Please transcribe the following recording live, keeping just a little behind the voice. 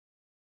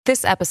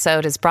This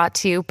episode is brought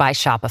to you by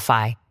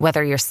Shopify.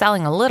 Whether you're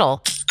selling a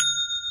little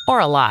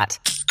or a lot,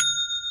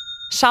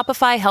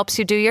 Shopify helps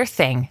you do your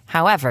thing,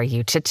 however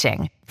you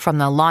cha-ching. From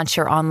the launch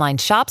your online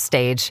shop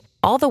stage,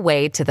 all the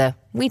way to the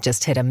we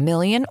just hit 1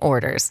 million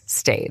orders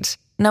stage.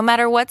 No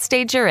matter what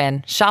stage you're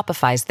in,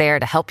 Shopify's there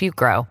to help you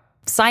grow.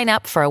 Sign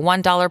up for a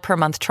 $1 per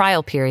month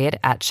trial period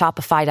at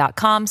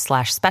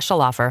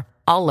shopify.com/special offer,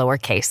 all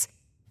lowercase.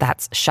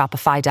 That's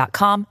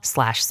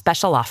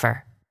shopify.com/special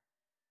offer.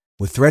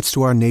 With threats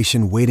to our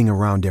nation waiting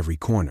around every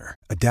corner,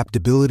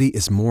 adaptability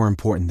is more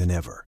important than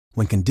ever.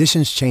 When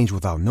conditions change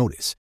without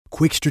notice,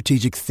 quick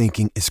strategic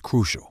thinking is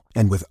crucial.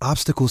 And with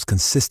obstacles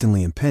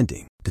consistently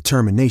impending,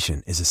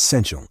 determination is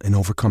essential in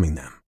overcoming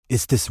them.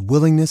 It's this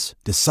willingness,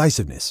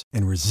 decisiveness,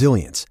 and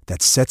resilience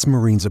that sets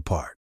Marines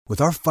apart. With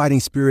our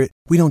fighting spirit,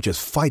 we don't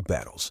just fight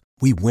battles,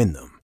 we win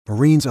them.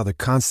 Marines are the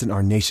constant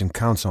our nation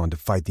counts on to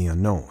fight the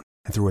unknown.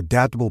 And through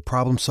adaptable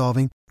problem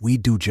solving, we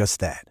do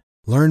just that.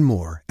 Learn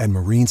more at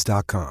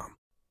marines.com.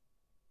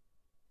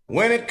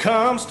 When it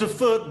comes to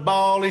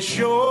football, he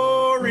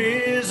sure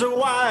is a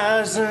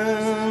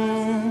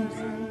wisin'.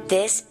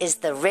 This is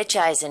the Rich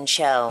Eisen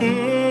Show.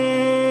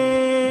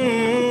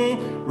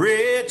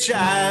 Rich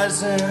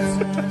Eisen.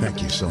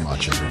 Thank you so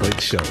much, everybody.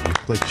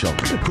 Blake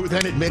Shelton, who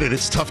then admitted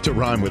it's tough to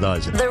rhyme with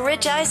Eisen. The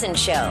Rich Eisen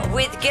Show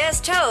with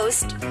guest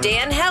host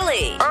Dan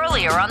Hellie.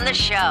 Earlier on the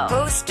show,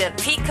 host of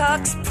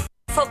Peacock's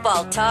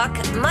Football Talk,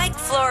 Mike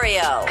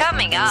Florio.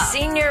 Coming up,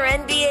 senior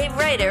NBA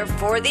writer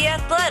for The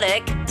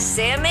Athletic,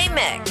 Sam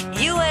Amick.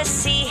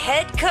 USC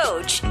head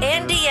coach,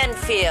 Andy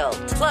Enfield.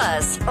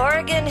 Plus,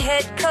 Oregon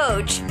head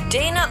coach,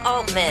 Dana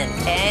Altman.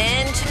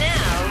 And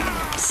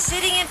now,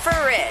 sitting in for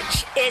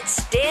Rich,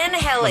 it's Dan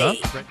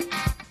Hellie.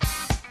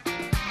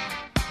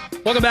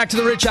 Welcome back to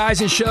the Rich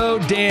Eisen Show.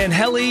 Dan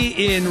Hellie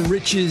in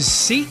Rich's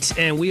seat,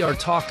 and we are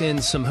talking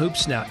some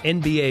hoops now.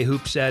 NBA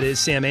hoops, that is.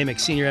 Sam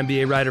Amick, senior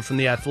NBA writer from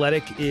The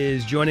Athletic,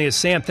 is joining us.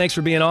 Sam, thanks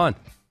for being on.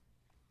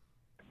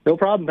 No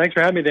problem. Thanks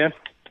for having me, Dan.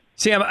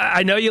 Sam,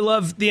 I know you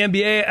love the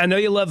NBA. I know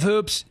you love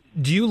hoops.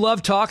 Do you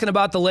love talking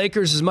about the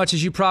Lakers as much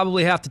as you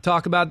probably have to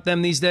talk about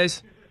them these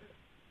days?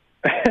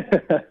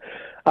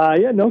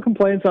 Yeah, no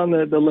complaints on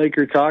the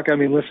Laker talk. I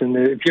mean, listen,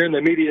 if you're in the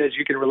media, as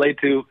you can relate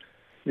to,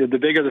 the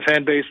bigger the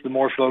fan base, the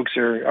more folks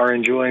are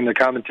enjoying the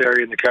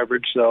commentary and the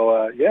coverage.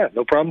 So, yeah,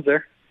 no problems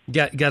there.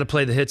 Got to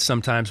play the hits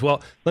sometimes.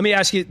 Well, let me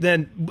ask you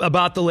then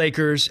about the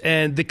Lakers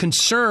and the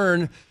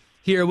concern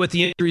here with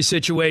the injury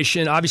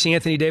situation. Obviously,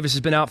 Anthony Davis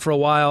has been out for a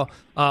while.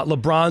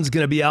 LeBron's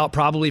going to be out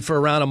probably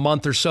for around a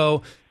month or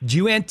so. Do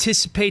you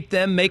anticipate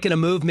them making a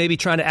move, maybe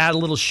trying to add a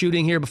little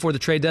shooting here before the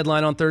trade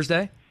deadline on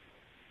Thursday?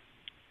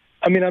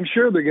 I mean, I'm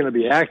sure they're going to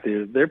be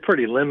active. They're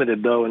pretty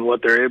limited, though, in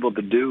what they're able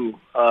to do.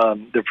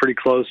 They're pretty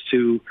close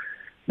to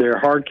their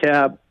hard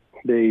cap.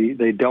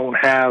 They don't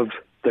have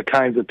the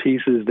kinds of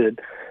pieces that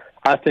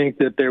I think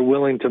that they're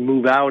willing to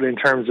move out in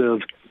terms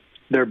of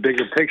their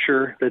bigger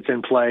picture that's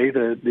in play,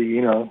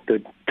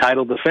 the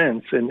title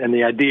defense, and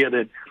the idea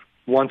that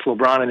once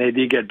LeBron and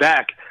AD get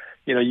back,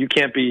 you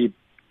can't be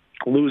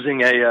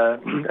losing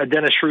a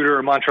Dennis Schroeder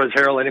or Montrezl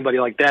Harrell, anybody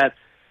like that,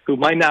 who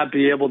might not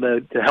be able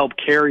to help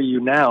carry you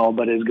now,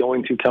 but is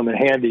going to come in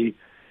handy,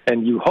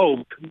 and you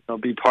hope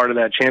be part of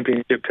that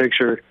championship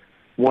picture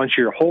once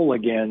you're whole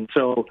again.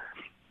 So,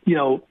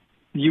 you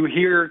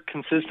hear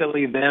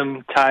consistently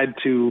them tied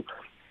to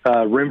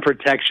rim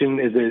protection.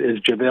 Is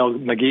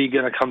JaVale McGee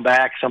going to come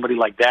back? Somebody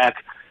like that.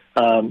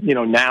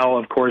 Now,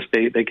 of course,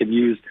 they could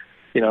use,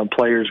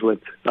 players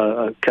with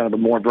kind of a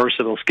more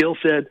versatile skill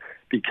set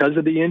because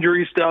of the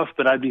injury stuff,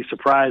 but I'd be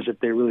surprised if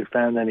they really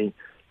found any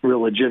real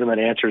legitimate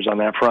answers on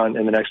that front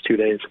in the next 2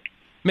 days.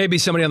 Maybe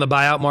somebody on the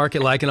buyout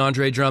market like an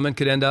Andre Drummond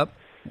could end up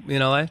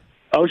in L.A.?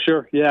 Oh,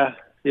 sure. Yeah.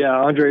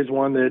 Andre's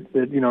one that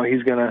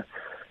he's going to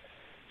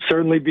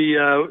certainly be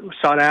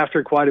sought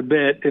after quite a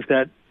bit if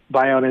that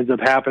buyout ends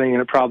up happening,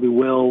 and it probably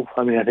will.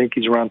 I mean, I think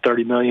he's around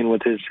 $30 million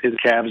with his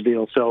Cavs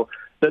deal. So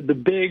the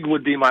big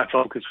would be my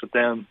focus with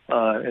them,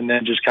 and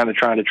then just kind of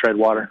trying to tread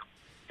water.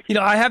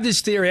 I have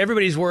this theory.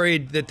 Everybody's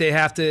worried that they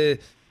have to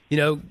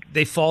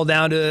they fall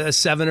down to a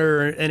 7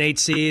 or an 8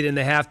 seed and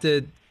they have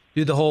to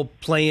do the whole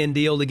play-in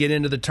deal to get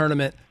into the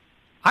tournament.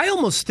 I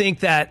almost think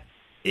that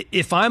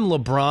if I'm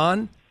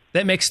LeBron,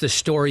 that makes the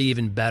story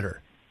even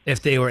better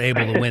if they were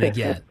able to win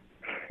again,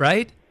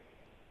 right?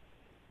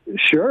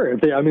 Sure. If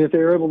they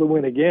were able to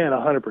win again,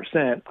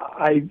 100%.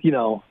 I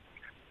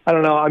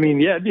don't know. I mean,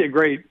 yeah, it'd be a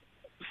great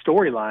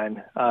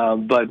storyline,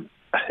 but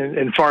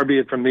and far be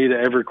it from me to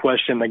ever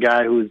question the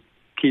guy who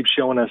keeps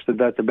showing us that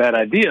that's a bad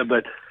idea,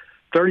 but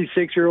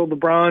 36-year-old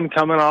LeBron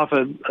coming off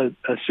a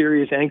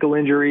serious ankle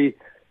injury,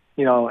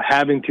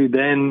 having to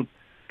then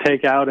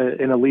take out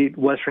an elite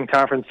Western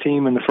Conference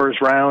team in the first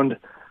round,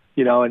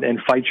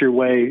 and fight your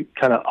way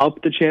kind of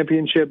up the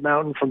championship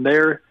mountain from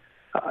there.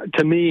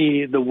 To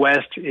me, the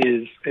West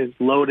is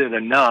loaded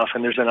enough,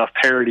 and there's enough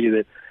parity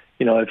that,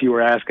 if you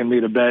were asking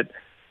me to bet,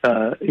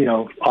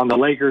 on the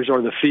Lakers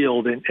or the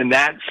field, in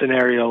that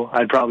scenario,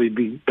 I'd probably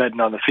be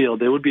betting on the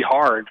field. It would be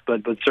hard,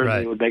 but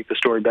certainly It would make the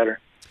story better.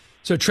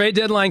 So trade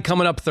deadline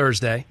coming up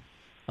Thursday.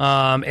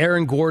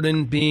 Aaron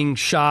Gordon being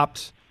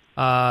shopped.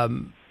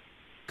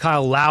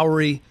 Kyle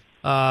Lowry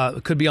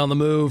could be on the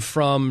move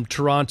from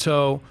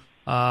Toronto.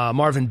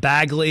 Marvin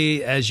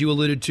Bagley, as you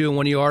alluded to in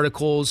one of your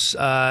articles,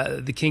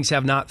 the Kings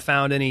have not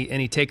found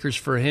any takers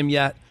for him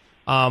yet.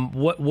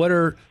 What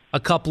are a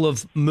couple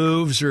of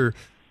moves or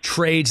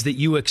trades that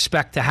you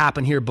expect to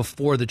happen here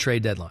before the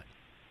trade deadline?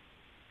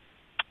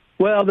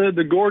 Well,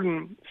 the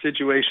Gordon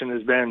situation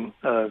has been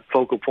a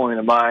focal point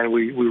of mine.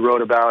 We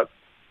wrote about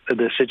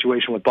the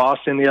situation with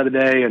Boston the other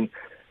day,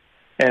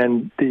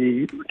 and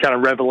the kind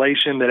of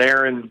revelation that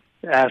Aaron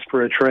asked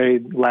for a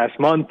trade last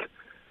month,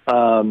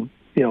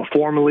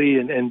 formally,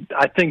 and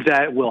I think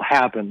that will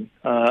happen.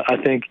 I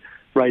think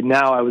right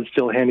now I would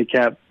still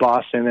handicap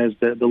Boston as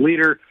the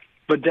leader,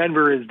 but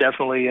Denver is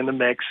definitely in the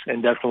mix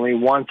and definitely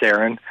wants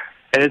Aaron.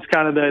 And it's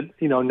kind of that,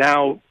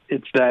 now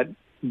it's that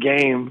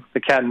game, the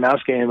cat and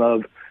mouse game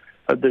of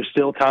there's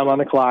still time on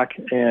the clock.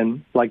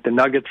 And like the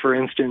Nuggets, for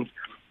instance,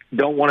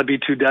 don't want to be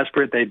too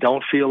desperate. They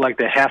don't feel like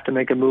they have to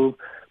make a move.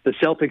 The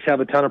Celtics have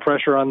a ton of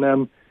pressure on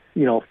them.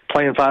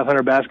 Playing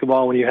 500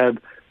 basketball when you have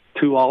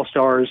two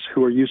All-Stars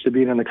who are used to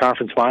being in the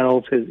conference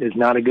finals is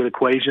not a good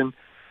equation.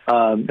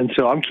 And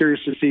so I'm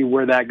curious to see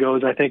where that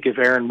goes. I think if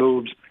Aaron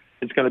moves,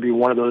 it's going to be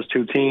one of those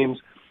two teams.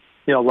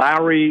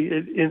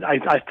 Lowry,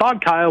 I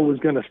thought Kyle was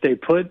going to stay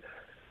put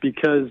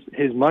because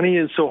his money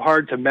is so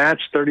hard to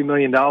match $30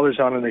 million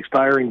on an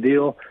expiring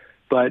deal.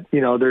 But,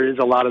 there is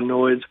a lot of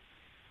noise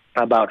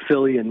about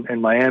Philly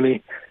and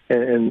Miami.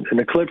 And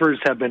the Clippers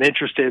have been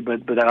interested,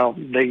 but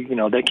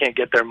they can't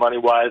get their money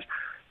wise.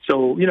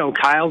 So,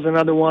 Kyle's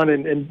another one.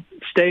 And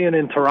staying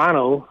in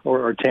Toronto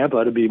or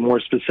Tampa, to be more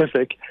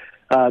specific,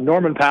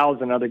 Norman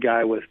Powell's another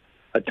guy with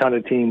a ton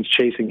of teams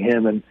chasing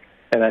him. And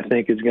I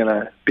think is going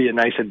to be a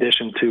nice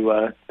addition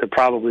to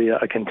probably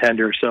a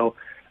contender. So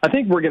I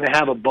think we're going to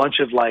have a bunch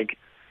of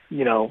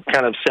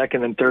kind of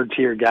second and third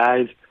tier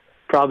guys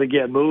probably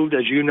get moved.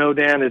 As you know,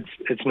 Dan,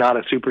 it's not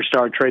a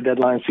superstar trade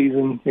deadline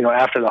season.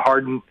 After the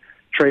Harden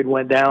trade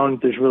went down,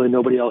 there's really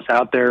nobody else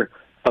out there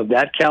of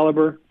that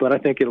caliber, but I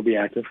think it'll be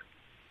active.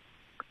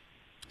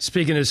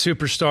 Speaking of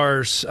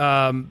superstars,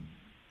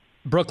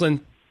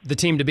 Brooklyn, the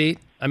team to beat.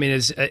 I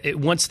mean,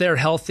 once they're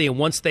healthy and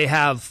once they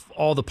have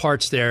all the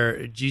parts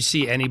there, do you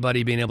see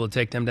anybody being able to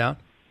take them down?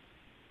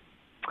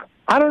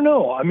 I don't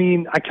know. I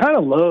mean, I kind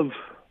of love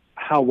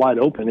how wide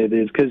open it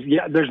is because,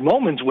 there's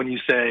moments when you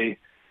say,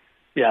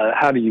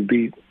 how do you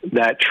beat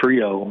that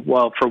trio?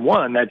 Well, for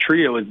one, that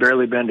trio has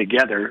barely been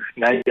together.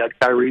 Now you got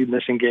Kyrie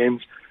missing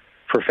games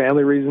for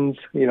family reasons,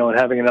 and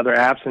having another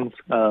absence.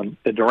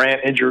 The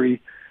Durant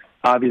injury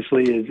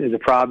obviously is a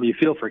problem. You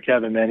feel for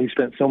Kevin, man. He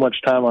spent so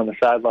much time on the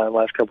sideline the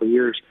last couple of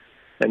years.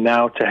 And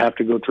now to have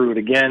to go through it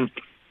again,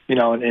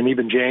 and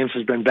even James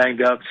has been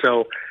banged up.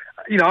 So,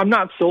 I'm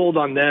not sold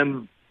on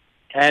them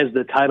as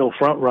the title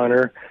front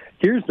runner.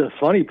 Here's the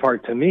funny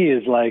part to me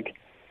is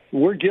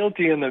we're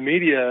guilty in the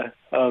media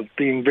of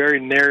being very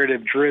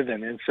narrative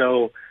driven. And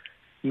so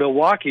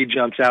Milwaukee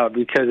jumps out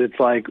because it's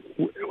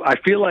I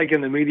feel like in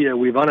the media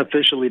we've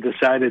unofficially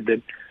decided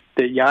that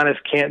Giannis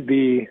can't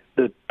be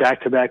the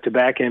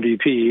back-to-back-to-back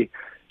MVP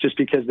just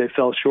because they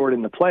fell short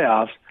in the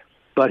playoffs.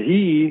 But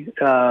he,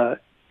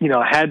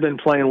 had been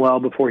playing well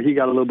before he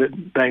got a little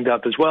bit banged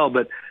up as well.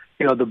 But,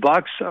 the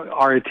Bucks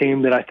are a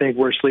team that I think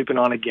we're sleeping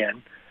on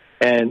again,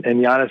 and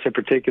Giannis in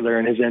particular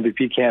in his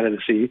MVP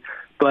candidacy.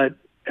 But,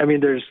 I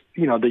mean, there's,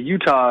 the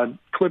Utah,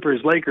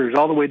 Clippers, Lakers,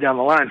 all the way down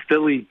the line.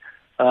 Philly,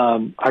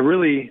 I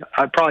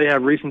probably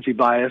have recency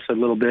bias a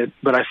little bit,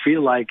 but I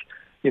feel like,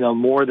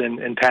 more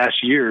than in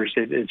past years,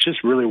 it's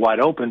just really wide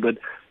open. But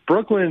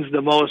Brooklyn's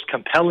the most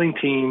compelling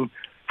team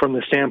from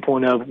the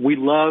standpoint of we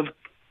love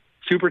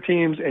super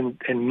teams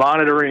and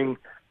monitoring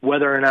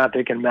whether or not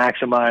they can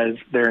maximize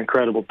their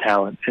incredible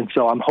talent. And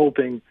so I'm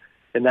hoping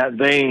in that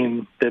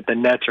vein that the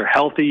Nets are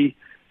healthy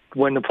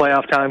when the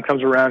playoff time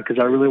comes around because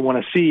I really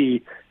want to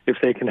see if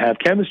they can have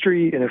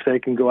chemistry and if they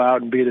can go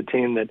out and be the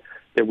team that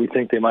we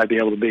think they might be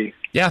able to be.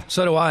 Yeah,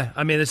 so do I.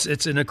 I mean,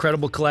 it's an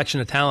incredible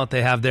collection of talent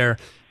they have there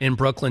in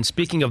Brooklyn.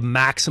 Speaking of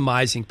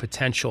maximizing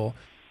potential,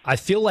 I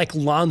feel like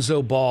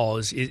Lonzo Ball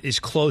is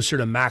closer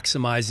to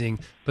maximizing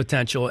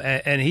potential,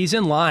 and he's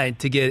in line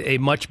to get a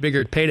much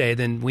bigger payday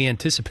than we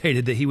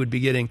anticipated that he would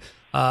be getting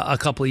a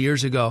couple of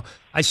years ago.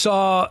 I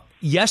saw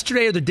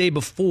yesterday or the day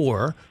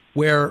before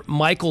where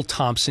Michael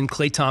Thompson,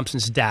 Klay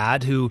Thompson's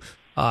dad, who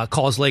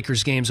calls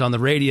Lakers games on the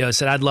radio,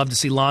 said, I'd love to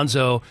see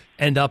Lonzo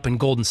end up in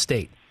Golden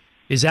State.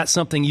 Is that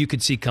something you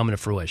could see coming to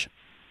fruition?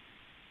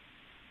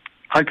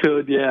 I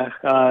could, yeah.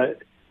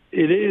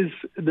 It is.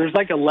 There's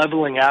a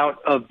leveling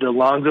out of the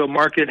Lonzo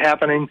market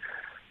happening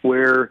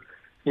where,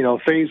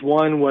 phase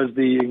one was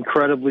the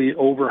incredibly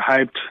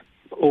overhyped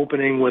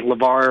opening with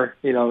LeVar,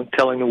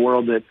 telling the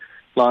world that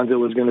Lonzo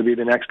was going to be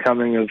the next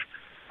coming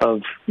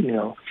of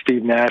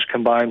Steve Nash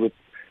combined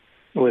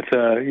with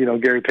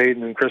Gary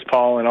Payton and Chris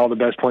Paul and all the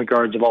best point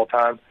guards of all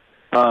time.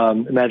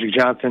 Magic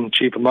Johnson,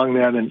 chief among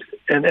them.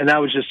 And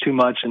that was just too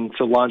much. And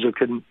so Lonzo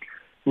couldn't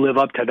live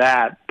up to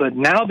that. But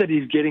now that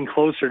he's getting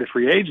closer to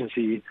free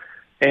agency,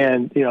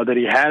 and that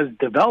he has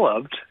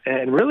developed,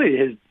 and really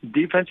his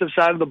defensive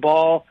side of the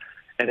ball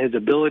and his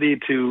ability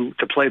to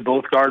play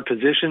both guard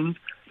positions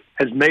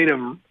has made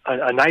him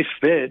a nice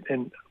fit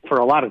and for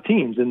a lot of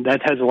teams, and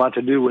that has a lot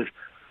to do with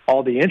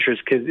all the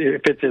interest. Because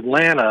if it's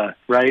Atlanta,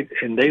 right,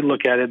 and they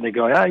look at it and they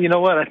go, you know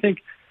what, I think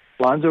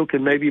Lonzo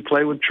can maybe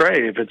play with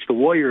Trey. If it's the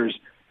Warriors,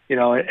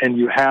 and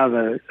you have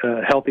a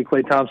healthy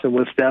Klay Thompson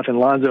with Steph and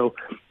Lonzo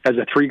as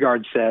a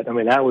 3-guard set, I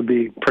mean, that would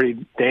be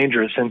pretty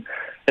dangerous. And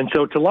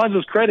so to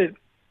Lonzo's credit,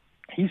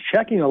 he's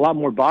checking a lot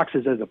more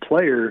boxes as a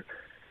player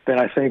than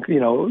I think,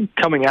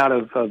 coming out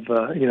of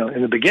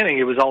in the beginning,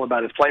 it was all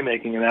about his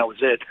playmaking and that was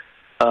it.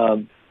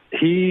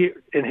 He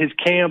and his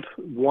camp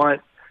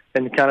want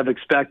and kind of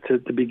expect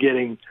to be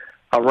getting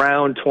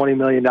around $20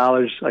 million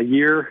a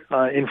year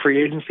in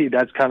free agency.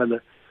 That's kind of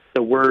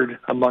the word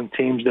among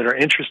teams that are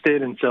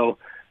interested. And so,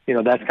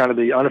 that's kind of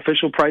the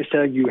unofficial price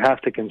tag you have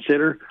to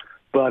consider.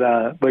 But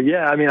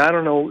yeah, I mean, I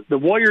don't know. The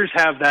Warriors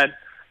have that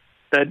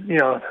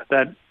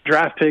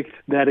draft pick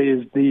that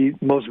is the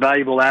most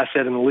valuable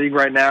asset in the league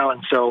right now.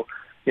 And so,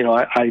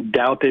 I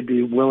doubt they'd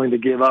be willing to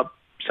give up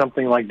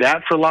something like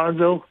that for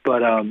Lonzo.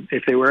 But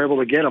if they were able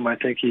to get him, I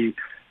think he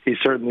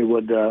certainly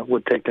would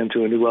take them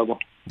to a new level.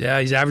 Yeah,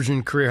 he's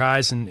averaging career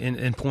highs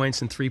in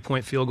points and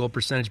 3-point field goal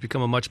percentage,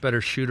 become a much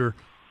better shooter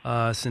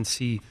since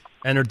he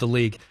entered the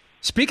league.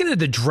 Speaking of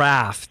the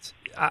draft,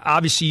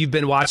 obviously you've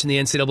been watching the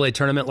NCAA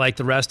tournament like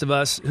the rest of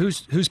us.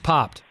 Who's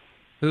popped?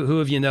 Who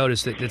have you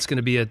noticed that's going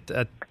to be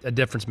a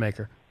difference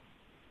maker?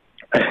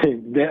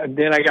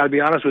 Dan, I got to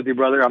be honest with you,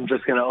 brother. I'm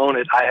just going to own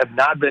it. I have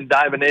not been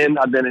diving in.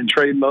 I've been in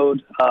trade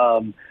mode.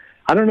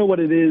 I don't know what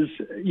it is.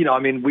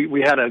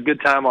 We had a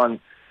good time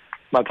on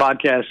my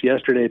podcast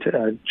yesterday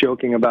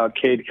joking about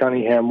Cade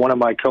Cunningham. One of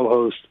my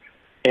co-hosts,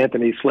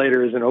 Anthony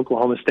Slater, is an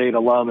Oklahoma State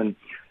alum,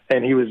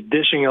 and he was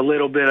dishing a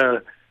little bit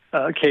of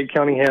Cade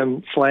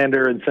Cunningham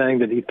slander and saying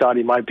that he thought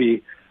he might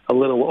be a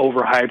little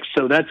overhyped.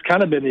 So that's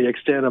kind of been the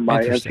extent of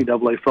my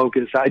NCAA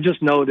focus. I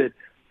just know that,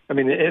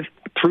 if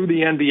through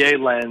the NBA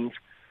lens,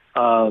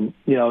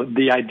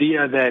 the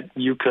idea that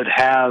you could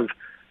have,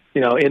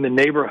 in the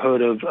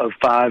neighborhood of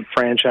 5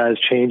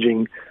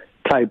 franchise-changing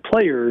type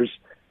players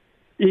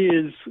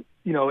is,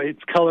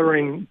 it's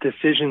coloring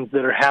decisions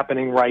that are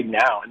happening right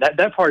now. And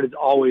that part has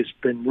always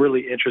been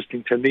really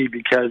interesting to me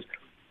because,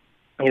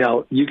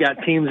 you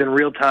got teams in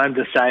real time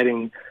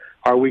deciding,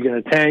 are we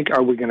going to tank?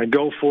 Are we going to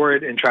go for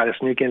it and try to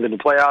sneak into the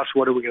playoffs?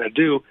 What are we going to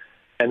do?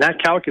 And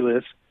that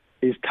calculus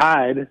is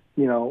tied,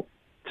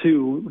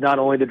 to not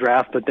only the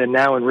draft, but then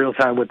now in real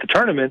time with the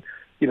tournament,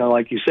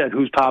 like you said,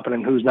 who's popping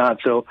and who's not.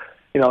 So,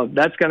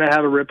 that's going to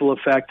have a ripple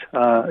effect,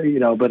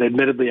 but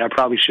admittedly, I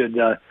probably should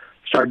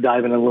start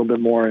diving in a little bit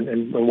more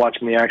and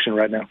watching the action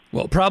right now.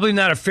 Well, probably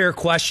not a fair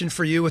question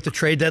for you with the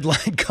trade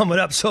deadline coming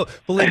up. So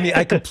believe me,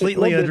 I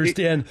completely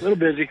understand. A little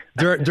busy.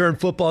 During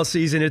football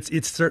season,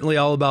 it's certainly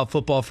all about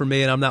football for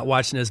me, and I'm not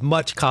watching as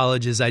much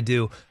college as I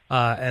do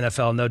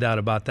NFL, no doubt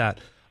about that.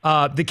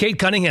 The Cade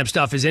Cunningham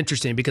stuff is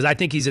interesting because I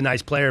think he's a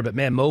nice player, but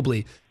man,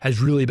 Mobley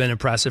has really been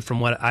impressive from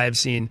what I have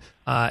seen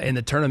in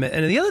the tournament.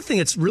 And the other thing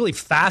that's really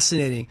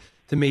fascinating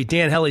to me,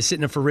 Dan Hellie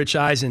sitting in for Rich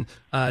Eisen,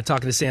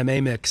 talking to Sam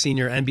Amick,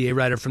 senior NBA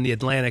writer from The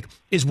Atlantic,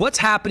 is what's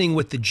happening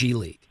with the G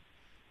League.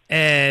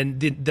 And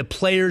the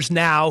players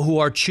now who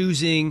are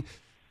choosing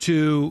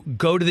to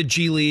go to the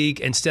G League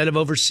instead of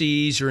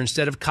overseas or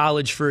instead of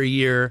college for a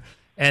year,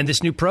 and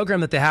this new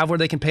program that they have where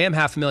they can pay them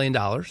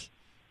 $500,000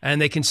 and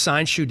they can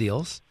sign shoe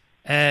deals,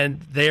 and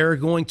they're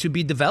going to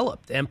be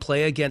developed and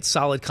play against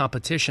solid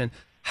competition.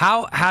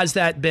 How has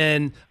that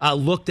been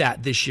looked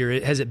at this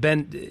year? Has it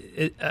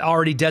been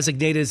already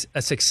designated as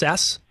a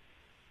success?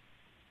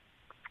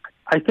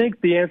 I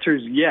think the answer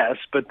is yes,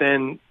 but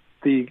then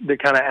the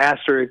kind of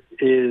asterisk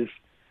is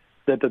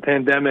that the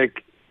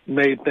pandemic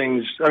made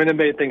things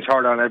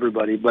hard on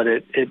everybody, but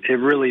it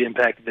really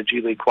impacted the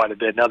G League quite a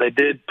bit. Now, they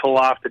did pull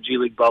off the G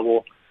League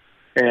bubble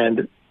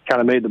and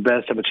kind of made the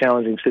best of a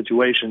challenging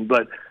situation,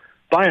 but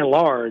by and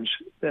large,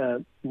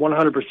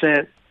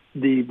 100%,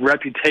 the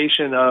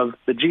reputation of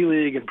the G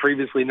League and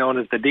previously known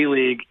as the D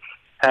League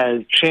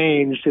has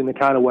changed in the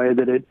kind of way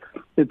that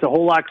it's a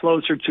whole lot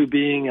closer to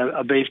being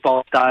a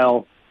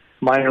baseball-style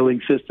minor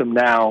league system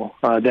now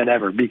than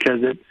ever.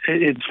 Because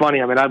it's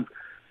funny. I've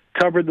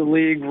covered the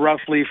league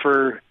roughly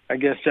for,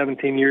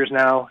 17 years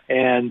now.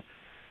 And,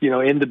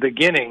 in the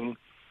beginning,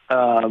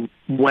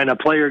 when a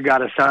player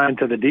got assigned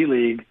to the D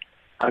League,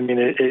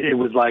 it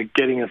was like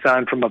getting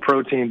assigned from a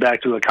pro team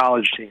back to a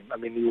college team.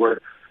 You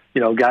were,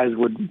 guys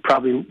would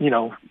probably,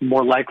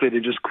 more likely to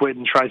just quit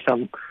and try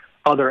some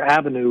other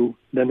avenue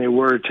than they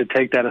were to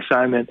take that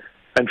assignment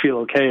and feel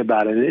okay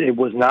about it. It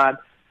was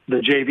not the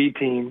JV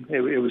team.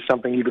 It was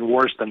something even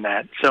worse than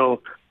that.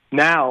 So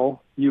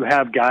now you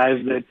have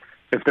guys that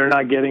if they're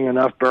not getting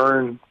enough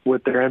burn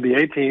with their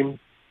NBA team,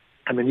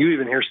 you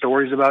even hear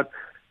stories about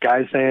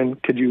guys saying,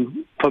 could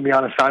you put me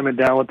on assignment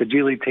down with the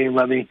G League team?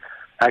 Let me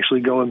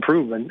actually go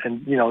improve.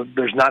 And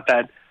there's not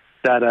that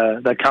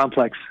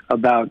complex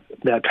about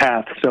that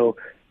path. So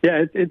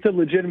yeah, it's a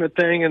legitimate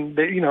thing. And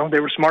they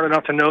were smart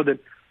enough to know that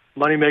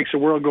money makes the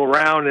world go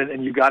round,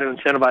 and you've got to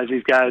incentivize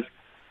these guys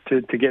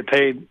to get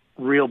paid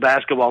real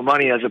basketball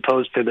money, as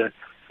opposed to the,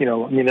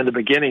 in the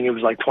beginning it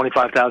was like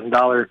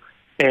 $25,000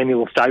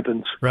 annual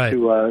stipends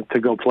to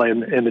go play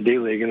in the D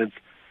League, and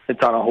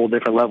it's on a whole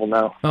different level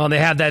now. Well, they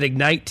have that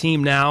Ignite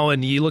team now,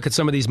 and you look at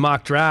some of these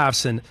mock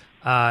drafts, and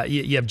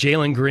you have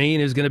Jalen Green,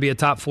 who's going to be a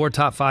top 4,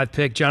 top 5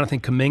 pick. Jonathan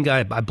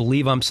Kuminga, I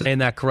believe I'm saying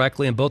that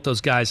correctly, and both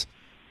those guys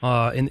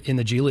in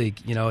the G League,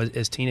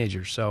 as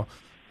teenagers. So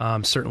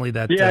certainly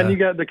that. Yeah, and you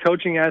got the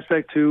coaching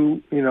aspect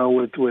too.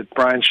 With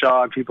Brian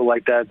Shaw and people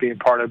like that being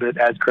part of it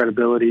adds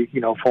credibility.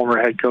 Former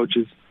head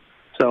coaches.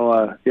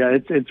 So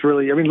it's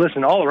really. I mean,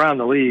 listen, all around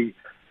the league,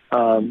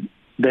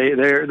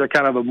 they're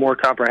kind of a more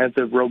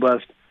comprehensive,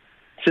 robust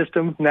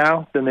system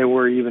now than they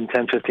were even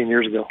 10, 15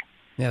 years ago.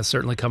 Yeah,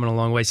 certainly coming a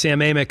long way.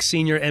 Sam Amick,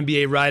 senior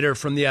NBA writer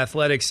from The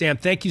Athletic. Sam,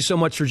 thank you so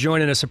much for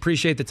joining us.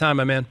 Appreciate the time,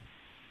 my man.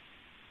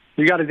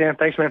 You got it, Dan.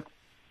 Thanks, man.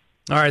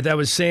 All right, that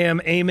was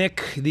Sam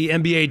Amick. The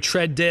NBA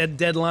trade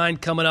deadline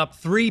coming up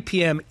 3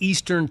 p.m.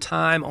 Eastern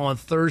time on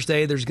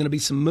Thursday. There's going to be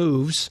some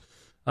moves,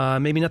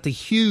 maybe not the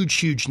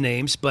huge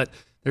names, but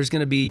there's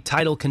going to be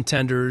title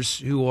contenders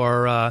who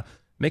are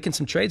making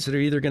some trades that are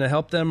either going to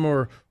help them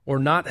or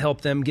not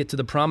help them get to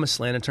the promised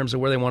land in terms of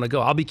where they want to go.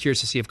 I'll be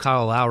curious to see if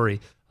Kyle Lowry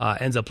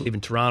ends up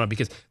leaving Toronto,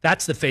 because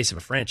that's the face of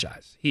a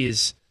franchise. He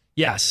is,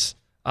 yes,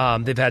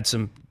 they've had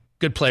some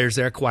good players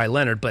there, Kawhi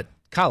Leonard, but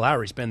Kyle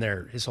Lowry's been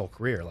there his whole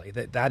career. Like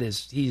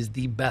he is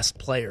the best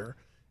player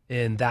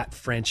in that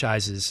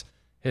franchise's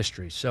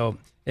history. So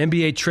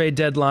NBA trade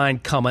deadline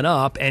coming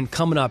up, and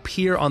coming up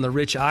here on the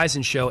Rich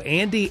Eisen Show,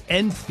 Andy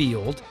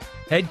Enfield,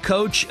 head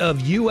coach of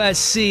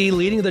USC,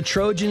 leading the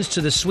Trojans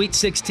to the Sweet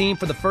 16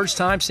 for the first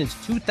time since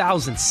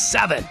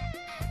 2007.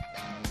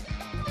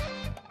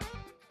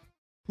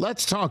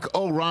 Let's talk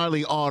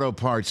O'Reilly Auto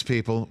Parts,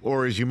 people,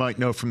 or as you might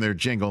know from their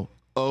jingle,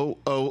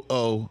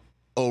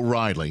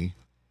 O'Reilly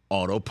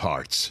Auto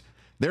Parts.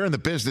 They're in the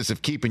business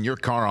of keeping your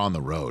car on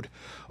the road.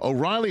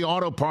 O'Reilly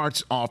Auto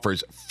Parts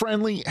offers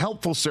friendly,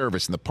 helpful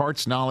service and the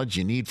parts knowledge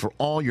you need for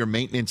all your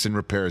maintenance and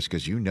repairs,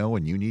 because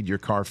when you need your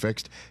car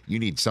fixed, you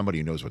need somebody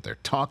who knows what they're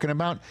talking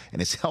about and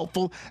is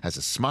helpful, has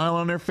a smile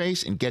on their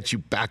face, and gets you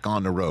back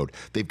on the road.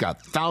 They've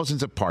got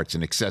thousands of parts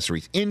and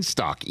accessories in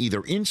stock,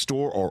 either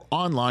in-store or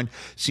online,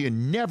 so you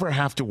never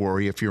have to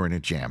worry if you're in a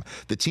jam.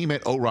 The team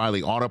at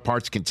O'Reilly Auto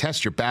Parts can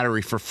test your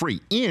battery for free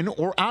in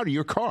or out of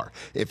your car.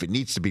 If it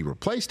needs to be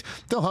replaced,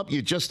 they'll help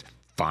you just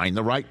find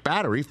the right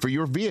battery for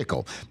your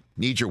vehicle.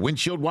 Need your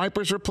windshield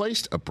wipers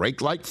replaced, a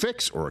brake light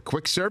fix, or a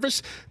quick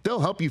service? They'll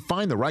help you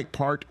find the right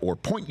part or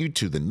point you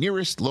to the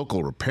nearest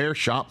local repair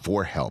shop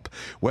for help.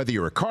 Whether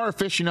you're a car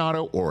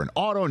aficionado or an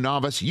auto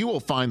novice, you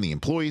will find the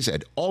employees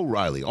at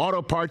O'Reilly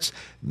Auto Parts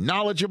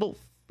knowledgeable,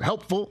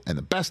 helpful, and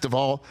the best of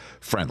all,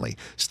 friendly.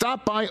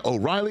 Stop by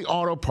O'Reilly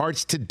Auto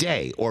Parts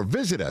today or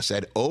visit us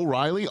at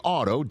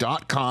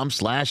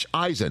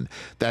O'ReillyAuto.com/Eisen.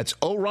 That's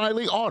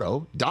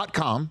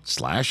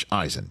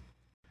O'ReillyAuto.com/Eisen.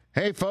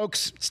 Hey,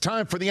 folks, it's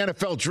time for the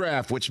NFL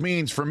Draft, which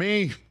means for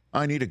me,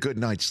 I need a good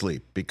night's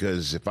sleep,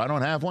 because if I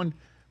don't have one, I'm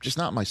just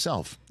not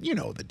myself. You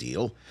know the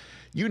deal.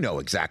 You know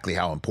exactly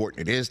how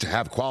important it is to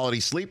have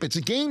quality sleep. It's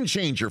a game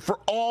changer for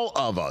all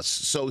of us.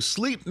 So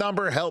Sleep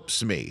Number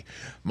helps me.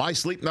 My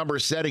Sleep Number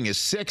setting is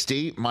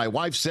 60. My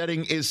wife's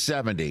setting is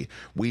 70.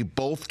 We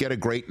both get a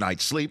great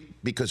night's sleep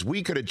because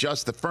we could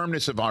adjust the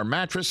firmness of our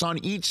mattress on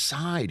each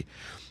side.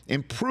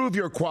 Improve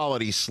your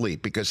quality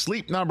sleep, because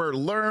Sleep Number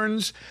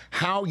learns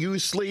how you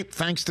sleep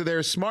thanks to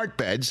their smart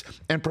beds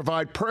and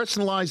provide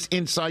personalized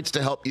insights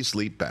to help you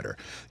sleep better.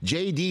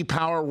 J.D.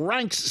 Power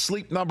ranks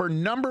Sleep Number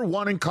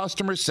 #1 in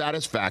customer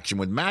satisfaction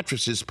with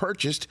mattresses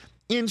purchased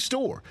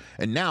in-store.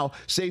 And now,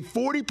 save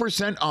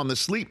 40% on the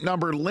Sleep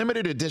Number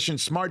limited edition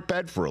smart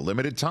bed for a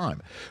limited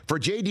time. For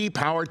J.D.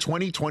 Power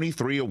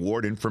 2023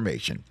 award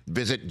information,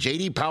 visit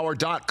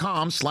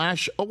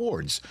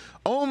jdpower.com/awards.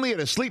 Only at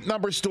a Sleep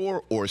Number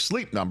store or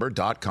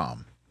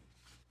sleepnumber.com.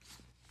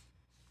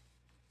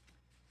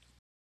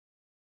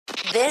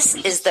 This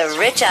is the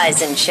Rich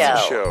Eisen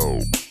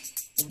Show.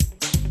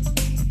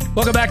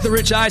 Welcome back to the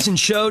Rich Eisen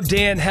Show.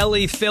 Dan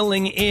Hellie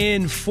filling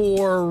in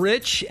for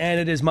Rich, and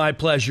it is my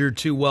pleasure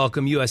to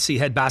welcome USC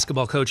head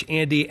basketball coach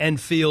Andy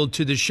Enfield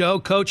to the show.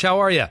 Coach, how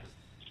are you?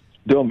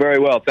 Doing very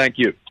well, thank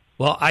you.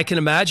 Well, I can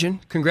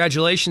imagine.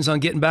 Congratulations on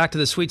getting back to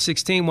the Sweet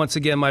 16 once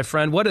again, my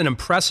friend. What an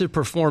impressive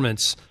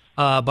performance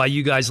by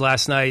you guys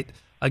last night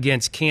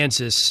against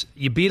Kansas.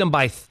 You beat them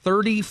by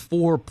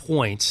 34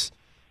 points.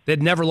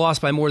 They'd never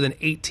lost by more than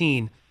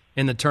 18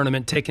 in the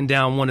tournament, taking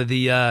down one of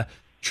the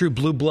true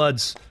blue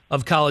bloods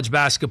of college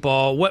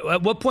basketball.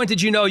 At what point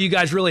did you know you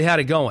guys really had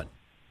it going?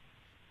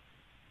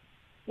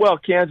 Well,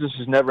 Kansas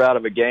is never out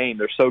of a game.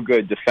 They're so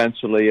good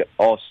defensively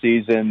all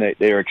season.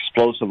 They are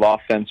explosive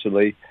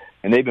offensively,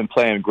 and they've been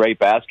playing great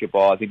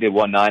basketball. I think they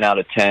won 9 out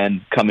of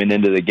 10 coming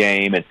into the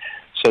game, and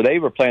so they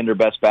were playing their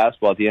best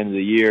basketball at the end of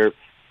the year,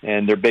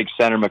 and their big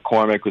center,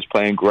 McCormick, was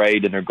playing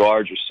great, and their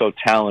guards were so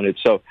talented.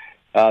 So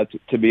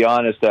to be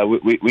honest,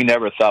 we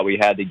never thought we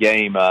had the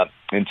game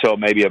until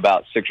maybe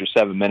about 6 or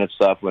 7 minutes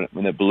left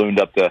when it ballooned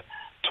up to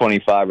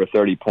 25 or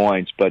 30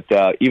 points. But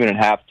even in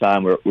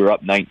halftime, we were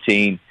up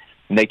 19,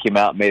 and they came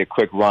out and made a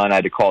quick run. I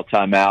had to call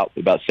timeout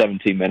with about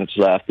 17 minutes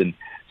left and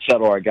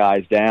settle our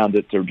guys down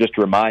to just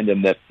remind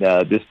them that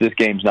this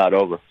game's not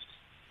over.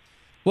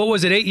 What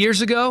was it, 8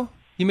 years ago?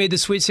 You made the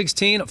Sweet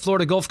 16 at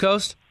Florida Gulf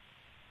Coast?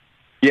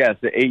 Yeah,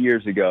 it's 8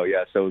 years ago,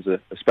 yeah. So it was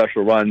a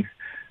special run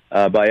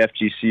by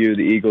FGCU,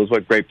 the Eagles.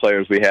 What great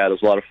players we had. It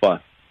was a lot of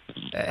fun.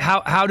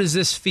 How does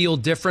this feel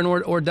different,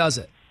 or does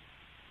it?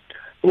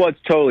 Well,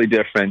 it's totally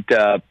different.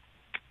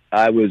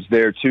 I was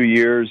there 2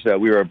 years.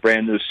 We were a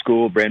brand new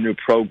school, brand new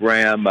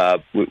program.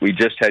 We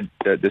just had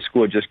the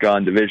school had just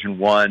gone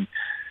Division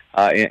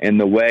I, and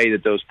the way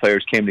that those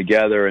players came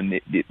together and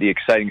the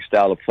exciting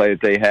style of play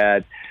that they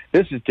had.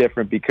 This is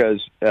different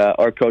because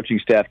our coaching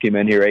staff came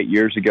in here 8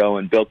 years ago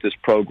and built this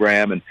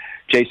program. And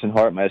Jason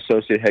Hart, my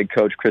associate head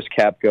coach, Chris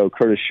Capco,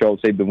 Curtis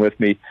Schultz, they've been with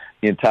me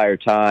the entire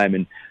time.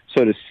 And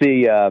so to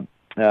see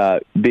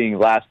being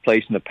last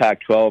place in the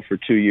Pac-12 for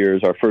 2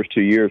 years, our first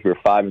 2 years, we were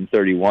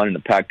 5-31 in the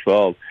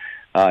Pac-12,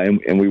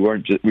 and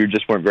we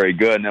just weren't very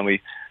good. And then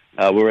we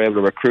were able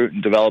to recruit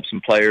and develop some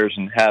players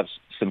and have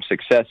some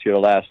success here the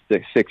last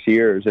 6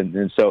 years.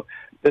 And so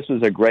this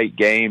was a great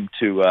game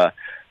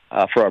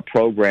for our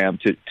program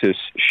to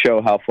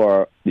show how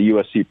far the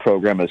USC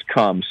program has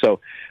come. So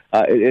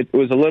it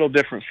was a little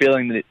different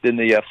feeling than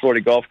the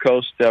Florida Gulf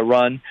Coast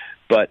run,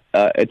 but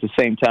at the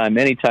same time,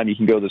 anytime you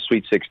can go to the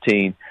Sweet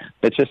 16,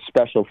 it's just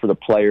special for the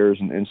players.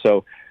 And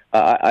so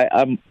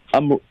I'm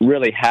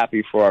really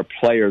happy for our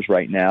players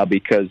right now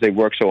because they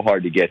worked so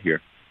hard to get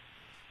here.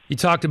 You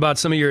talked about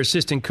some of your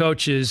assistant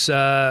coaches,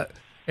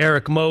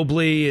 Eric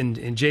Mobley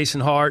and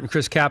Jason Hart and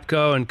Chris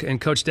Capco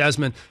and Coach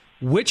Desmond.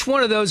 Which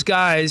one of those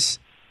guys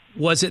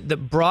was it that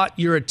brought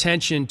your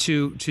attention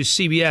to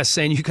CBS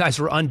saying you guys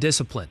were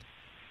undisciplined?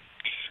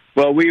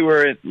 Well, we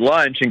were at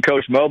lunch, and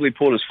Coach Mobley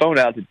pulled his phone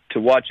out to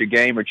watch a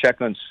game or check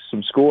on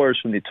some scores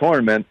from the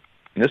tournament.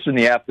 And this was in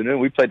the afternoon.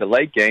 We played the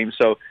late game,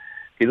 so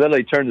he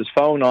literally turned his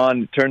phone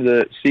on, turned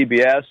to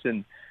CBS,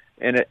 and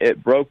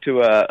it broke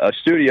to a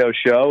studio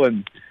show,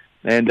 and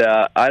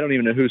I don't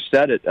even know who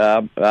said it.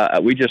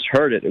 We just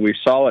heard it. We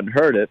saw it and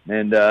heard it,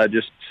 and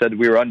just said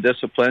we were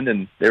undisciplined,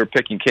 and they were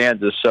picking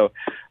Kansas. So,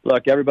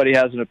 look, everybody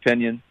has an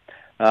opinion.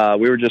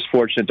 We were just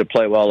fortunate to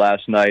play well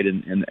last night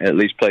and at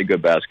least play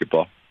good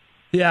basketball.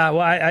 Yeah,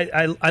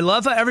 well, I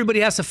love how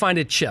everybody has to find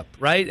a chip,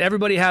 right?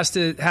 Everybody has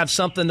to have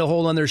something to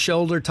hold on their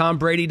shoulder. Tom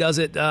Brady does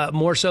it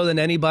more so than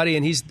anybody,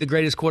 and he's the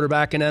greatest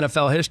quarterback in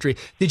NFL history.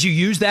 Did you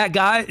use that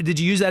guy? Did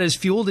you use that as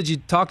fuel? Did you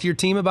talk to your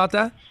team about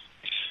that?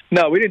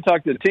 No, we didn't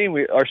talk to the team.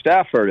 Our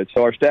staff heard it.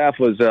 So our staff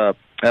was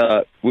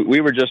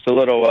we were just a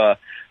little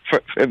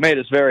it made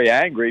us very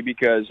angry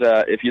because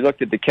if you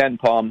looked at the Ken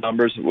Palm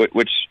numbers,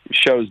 which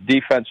shows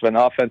defensive and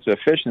offensive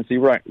efficiency,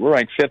 we're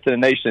ranked 5th in the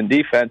nation in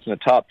defense and the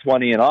top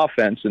 20 in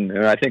offense,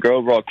 and I think our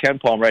overall Ken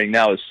Palm rating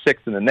now is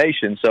 6th in the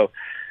nation. So,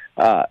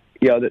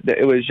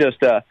 it was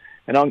just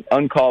an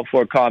uncalled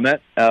for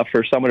comment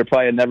for someone who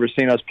probably had never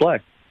seen us play.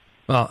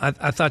 Well,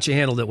 I thought you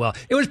handled it well.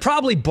 It was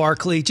probably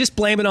Barkley. Just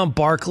blame it on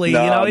Barkley. He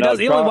only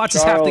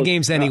watches half the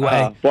games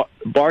anyway.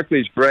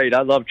 Barkley's great.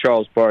 I love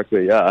Charles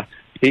Barkley.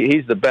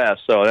 He's the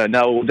best. So,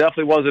 no, it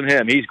definitely wasn't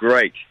him. He's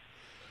great.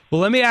 Well,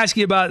 let me ask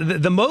you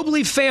about the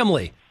Mobley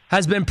family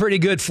has been pretty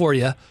good for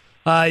you.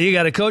 You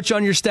got a coach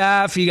on your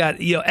staff. You got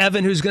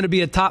Evan, who's going to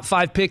be a top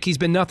 5 pick. He's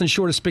been nothing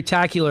short of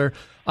spectacular.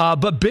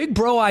 But big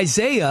bro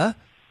Isaiah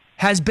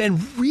has been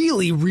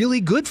really, really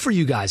good for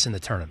you guys in the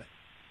tournament.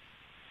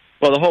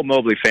 Well, the whole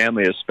Mobley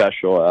family is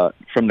special.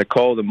 From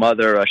Nicole, the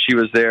mother, she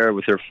was there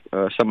with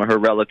some of her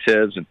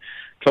relatives. And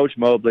Coach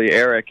Mobley,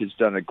 Eric, has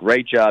done a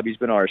great job. He's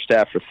been on our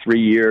staff for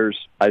 3 years.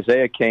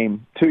 Isaiah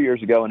came 2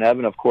 years ago, and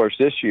Evan, of course,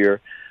 this year.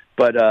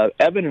 But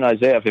Evan and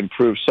Isaiah have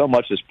improved so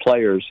much as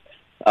players.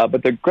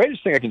 But the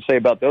greatest thing I can say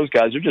about those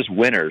guys, they're just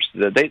winners.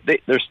 They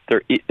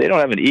don't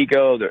have an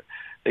ego.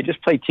 They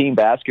just play team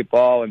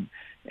basketball, and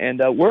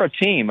we're a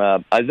team.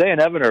 Isaiah and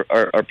Evan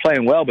are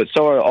playing well, but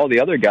so are all the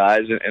other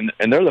guys,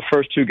 and they're the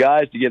first 2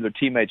 guys to give their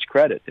teammates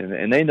credit,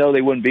 and they know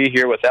they wouldn't be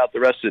here without the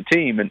rest of the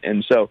team,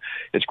 and so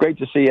it's great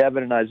to see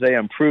Evan and Isaiah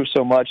improve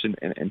so much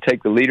and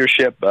take the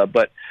leadership,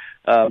 but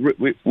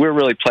we're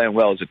really playing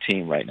well as a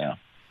team right now.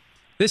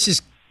 This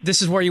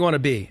is where you want to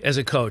be as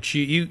a coach.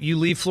 You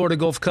leave Florida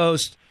Gulf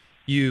Coast,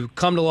 you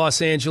come to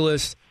Los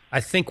Angeles. I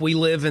think we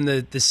live in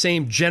the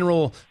same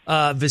general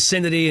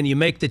vicinity, and you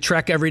make the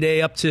trek every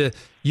day up to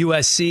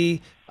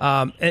USC.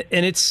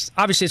 And it's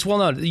obviously it's well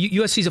known.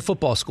 USC is a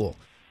football school.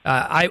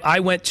 I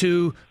went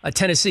to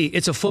Tennessee.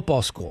 It's a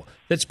football school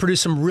that's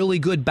produced some really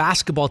good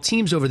basketball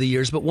teams over the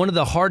years. But one of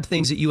the hard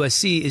things at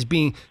USC is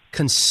being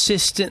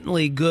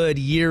consistently good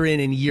year in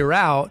and year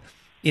out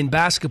in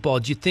basketball.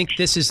 Do you think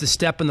this is the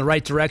step in the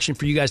right direction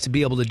for you guys to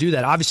be able to do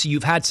that? Obviously,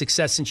 you've had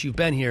success since you've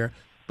been here,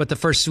 but the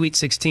first Sweet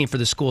 16 for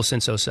the school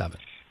since 2007.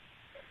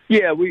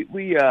 Yeah,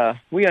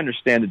 we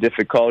understand the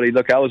difficulty.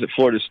 Look, I was at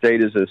Florida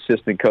State as an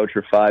assistant coach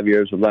for 5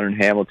 years with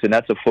Leonard Hamilton.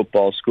 That's a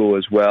football school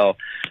as well.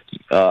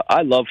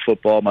 I love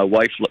football. My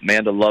wife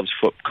Amanda loves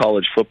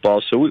college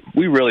football, so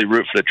we really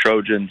root for the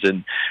Trojans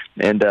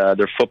and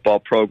their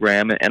football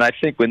program. And I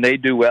think when they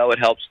do well, it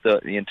helps the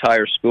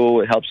entire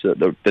school. It helps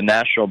the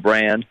national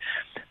brand.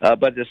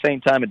 But at the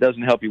same time, it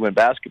doesn't help you win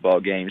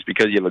basketball games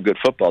because you have a good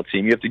football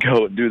team. You have to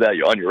go and do that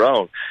on your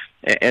own.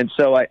 And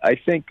so I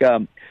think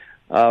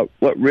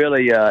what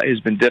really has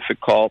been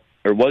difficult,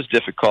 or was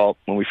difficult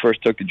when we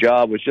first took the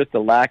job, was just the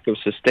lack of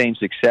sustained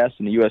success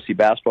in the USC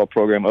basketball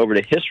program over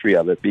the history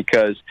of it,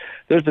 because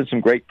there's been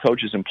some great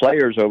coaches and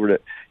players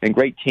and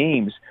great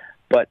teams,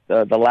 but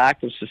the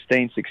lack of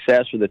sustained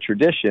success or the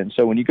tradition.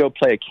 So when you go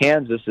play a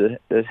Kansas that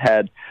has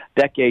had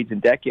decades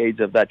and decades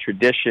of that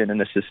tradition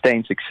and the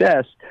sustained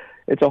success,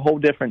 it's a whole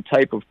different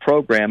type of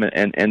program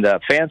and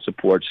fan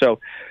support. So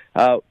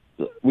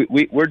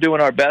we're doing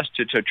our best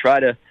to try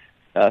to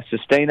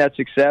sustain that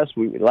success.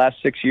 The last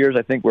 6 years,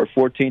 I think we're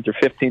 14th or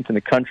 15th in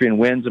the country in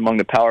wins among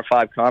the Power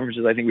 5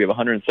 conferences. I think we have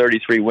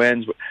 133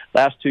 wins.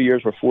 Last 2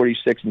 years, we're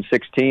 46 and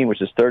 16,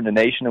 which is third in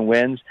the nation in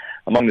wins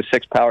among the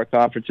 6 power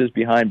conferences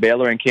behind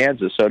Baylor and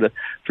Kansas. So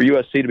for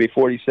USC to be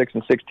 46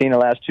 and 16 the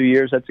last 2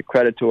 years, that's a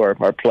credit to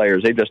our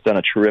players. They've just done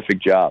a terrific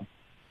job.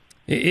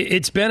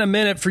 It's been a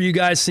minute for you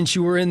guys since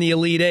you were in the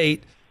Elite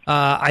Eight.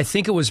 I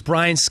think it was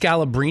Brian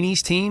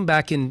Scalabrini's team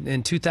back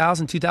in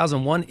 2000,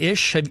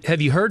 2001-ish.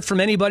 Have you heard from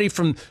anybody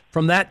from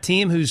that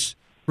team who's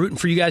rooting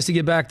for you guys to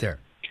get back there?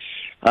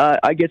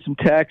 I get some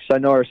texts. I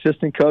know our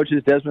assistant coach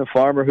is Desmond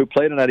Farmer, who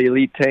played on that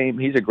elite team.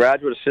 He's a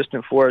graduate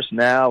assistant for us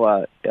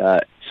now.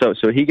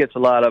 So he gets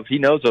he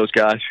knows those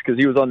guys because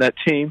he was on that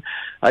team.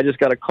 I just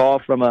got a call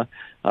from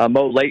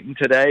Mo Layton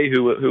today,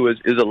 who is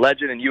a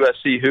legend in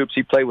USC hoops.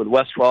 He played with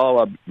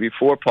Westfall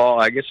before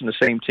Paul, I guess, in the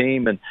same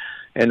team.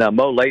 And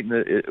Mo Layton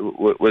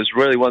was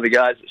really one of the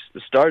guys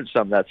that started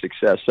some of that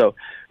success. So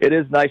it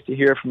is nice to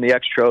hear from the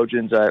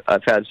ex-Trojans.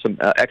 I've had some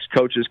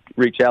ex-coaches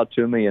reach out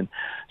to me, and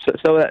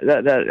so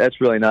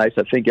that's really nice.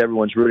 I think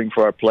everyone's rooting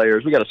for our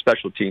players. We got a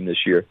special team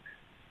this year.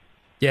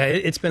 Yeah,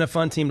 it's been a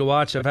fun team to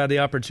watch. I've had the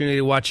opportunity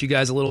to watch you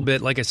guys a little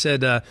bit, like I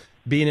said,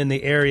 being in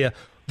the area.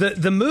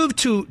 The move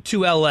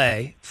to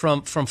L.A.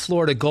 from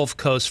Florida Gulf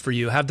Coast for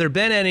you, have there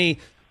been any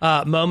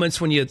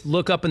moments when you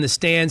look up in the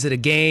stands at a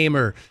game,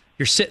 or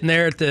you're sitting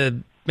there at the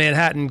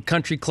Manhattan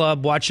Country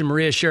Club watching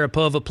Maria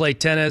Sharapova play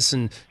tennis,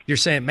 and you're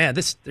saying, man,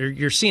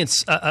 you're seeing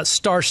a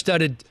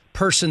star-studded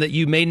person that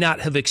you may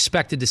not have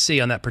expected to see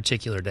on that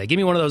particular day? Give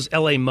me one of those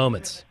L.A.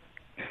 moments.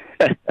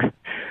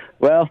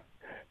 Well,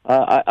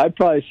 I'd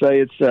probably say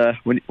it's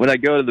when I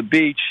go to the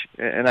beach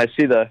and I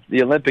see the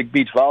Olympic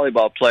beach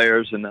volleyball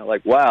players, and I'm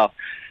like, wow,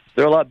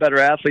 they're a lot better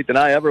athlete than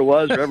I ever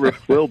was or ever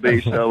will be.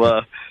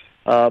 So,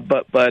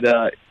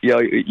 but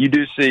you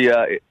do see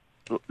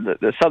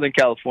the Southern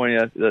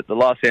California, the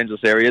Los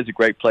Angeles area is a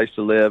great place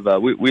to live.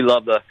 We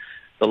love the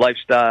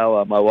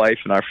lifestyle. My wife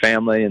and our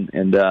family,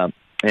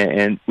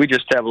 and we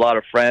just have a lot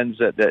of friends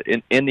that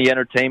in the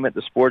entertainment,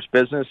 the sports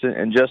business,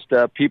 and just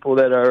people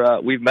that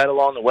are we've met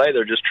along the way.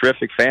 They're just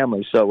terrific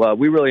families. So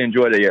we really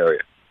enjoy the area.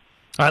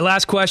 All right,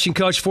 last question,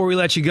 Coach, before we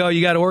let you go.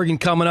 You got Oregon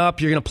coming up.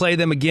 You're going to play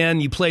them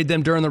again. You played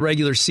them during the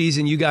regular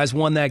season. You guys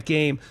won that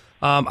game.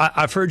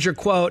 I've heard your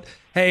quote,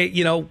 hey,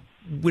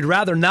 we'd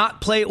rather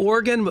not play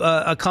Oregon,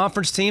 a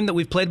conference team that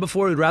we've played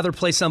before. We'd rather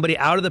play somebody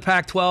out of the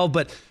Pac-12.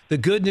 But the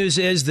good news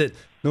is that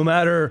no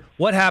matter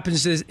what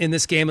happens in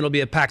this game, it'll be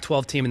a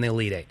Pac-12 team in the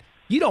Elite Eight.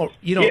 You don't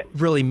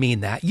really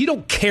mean that. You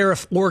don't care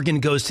if Oregon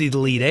goes to the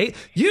Elite Eight.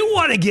 You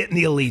want to get in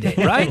the Elite Eight,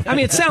 right? I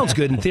mean, it sounds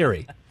good in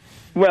theory.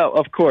 Well,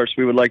 of course,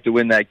 we would like to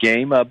win that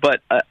game,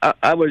 but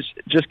I was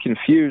just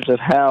confused at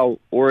how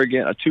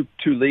Oregon, two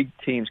league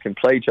teams, can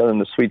play each other in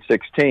the Sweet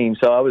 16.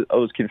 So I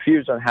was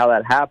confused on how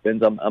that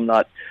happens.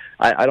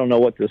 I don't know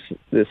what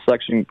the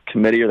selection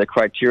committee or the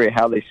criteria,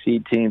 how they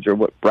seed teams or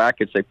what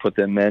brackets they put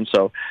them in.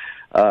 So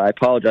I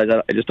apologize.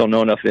 I just don't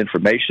know enough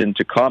information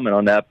to comment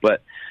on that.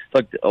 But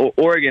look,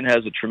 Oregon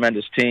has a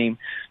tremendous team,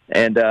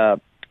 and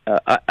the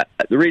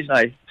reason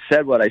I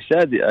said what I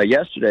said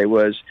yesterday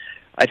was,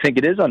 I think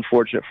it is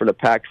unfortunate for the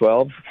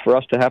Pac-12 for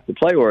us to have to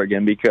play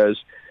Oregon because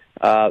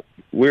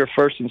we're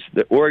first.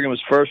 Oregon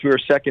was first. We were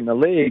second in the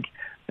league,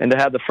 and to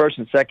have the first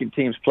and second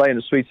teams play in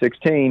the Sweet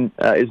 16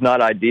 is not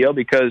ideal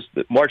because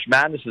March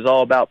Madness is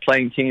all about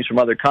playing teams from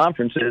other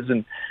conferences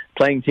and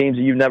playing teams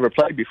that you've never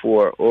played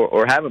before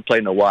or haven't played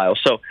in a while.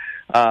 So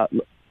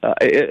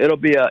it'll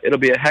be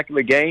a heck of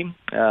a game.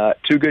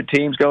 Two good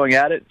teams going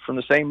at it from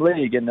the same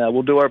league, and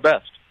we'll do our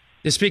best.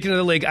 Speaking of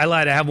the league, I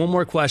lied. I have one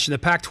more question. The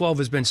Pac-12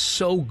 has been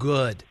so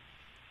good.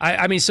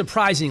 I mean,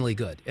 surprisingly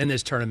good in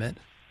this tournament.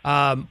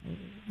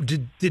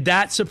 Did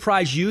that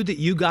surprise you that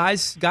you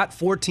guys got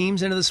 4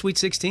 teams into the Sweet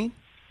 16?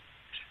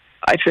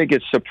 I think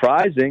it's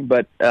surprising,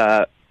 but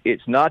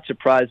it's not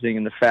surprising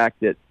in the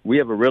fact that we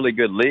have a really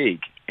good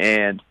league,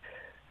 and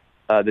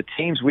the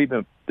teams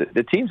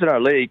in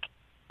our league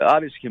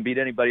obviously can beat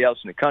anybody else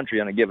in the country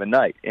on a given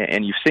night,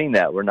 and you've seen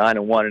that. We're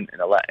 9-1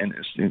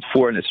 and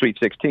 4 in the Sweet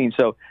 16.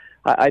 So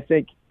I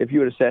think if you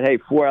would have said, hey,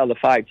 4 out of the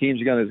 5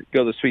 teams are going to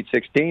go to the Sweet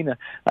 16,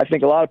 I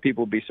think a lot of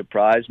people would be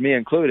surprised, me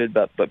included,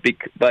 but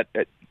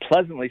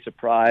pleasantly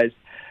surprised.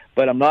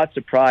 But I'm not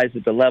surprised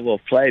at the level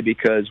of play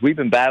because we've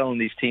been battling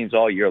these teams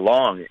all year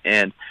long.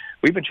 And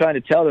we've been trying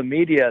to tell the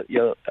media,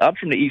 I'm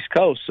from the East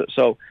Coast,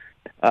 so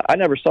I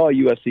never saw a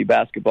USC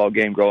basketball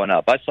game growing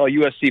up. I saw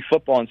USC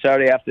football on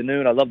Saturday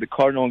afternoon. I loved the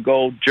Cardinal and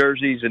Gold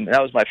jerseys, and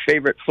that was my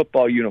favorite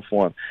football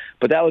uniform.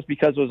 But that was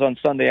because it was on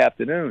Sunday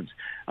afternoons.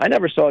 I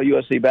never saw a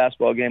USC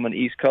basketball game on the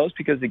East Coast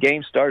because the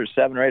game started at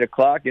 7 or 8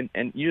 o'clock,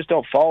 and you just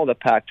don't follow the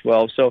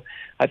Pac-12. So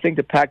I think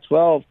the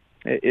Pac-12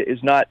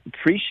 is not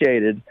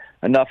appreciated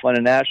enough on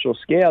a national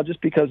scale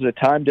just because of the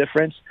time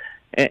difference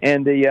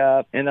and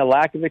the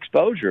lack of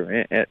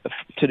exposure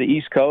to the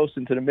East Coast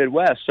and to the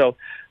Midwest. So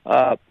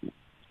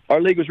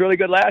our league was really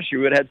good last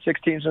year. We had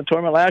 6 teams in the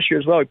tournament last year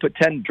as well. We put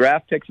 10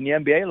 draft picks in the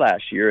NBA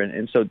last year,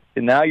 and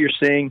now you're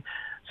seeing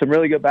some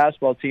really good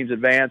basketball teams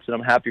advance, and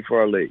I'm happy for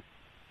our league.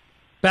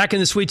 Back in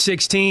the Sweet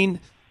 16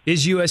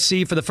 is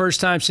USC for the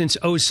first time since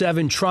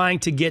 2007, trying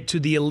to get to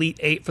the Elite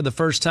 8 for the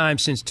first time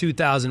since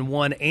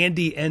 2001.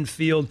 Andy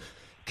Enfield.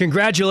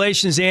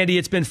 Congratulations, Andy.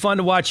 It's been fun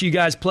to watch you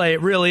guys play.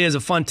 It really is a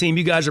fun team.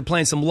 You guys are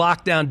playing some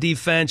lockdown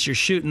defense. You're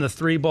shooting the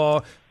 3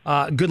 ball.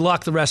 Good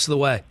luck the rest of the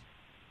way.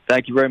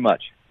 Thank you very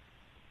much.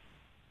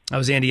 That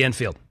was Andy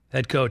Enfield,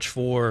 head coach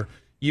for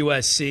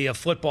USC, a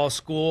football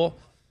school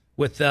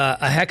with a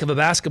heck of a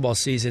basketball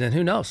season. And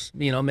who knows?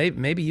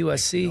 Maybe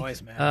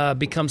USC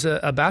becomes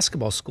a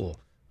basketball school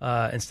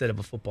instead of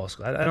a football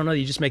school. I don't know.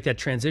 You just make that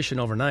transition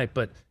overnight,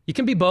 but you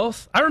can be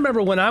both. I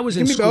remember when I was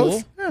in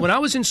school, when I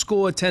was in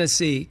school at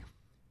Tennessee,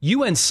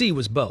 UNC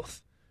was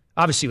both.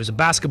 Obviously, it was a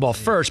basketball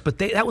first, but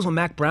that was when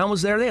Mac Brown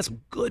was there. They had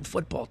some good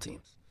football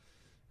teams.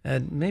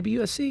 And maybe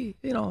USC,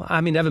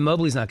 Evan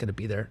Mobley's not going to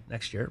be there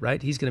next year,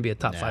 right? He's going to be a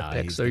top 5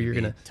 pick, so you're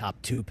going to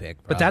top 2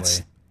 pick.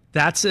 Probably.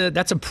 But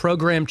that's a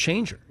program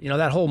changer.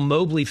 That whole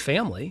Mobley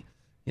family.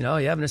 You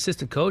have an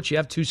assistant coach, you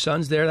have 2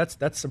 sons there.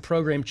 That's a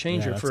program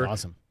changer for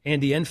awesome.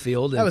 Andy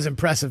Enfield. That was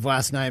impressive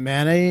last night,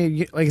 man.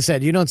 Like I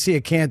said, you don't see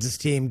a Kansas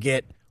team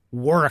get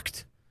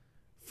worked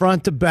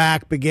front to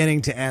back,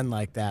 beginning to end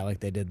like that, like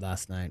they did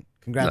last night.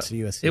 Congrats to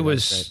USC.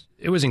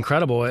 It was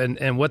incredible,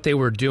 and what they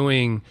were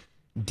doing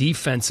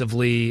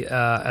defensively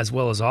as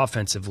well as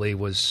offensively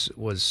was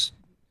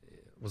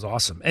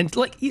awesome. And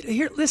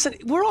here, listen,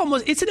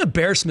 it's an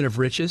embarrassment of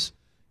riches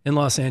in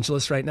Los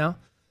Angeles right now.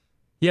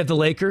 You have the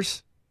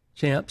Lakers,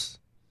 champs,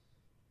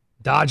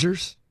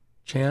 Dodgers,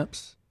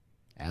 champs,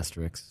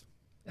 asterisks.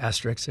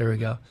 There we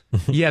go.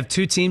 You have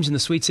 2 teams in the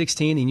Sweet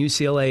 16 in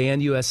UCLA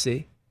and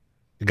USC.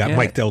 You got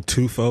Mike Del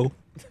Tufo.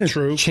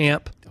 True.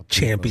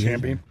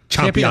 Champion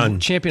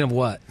of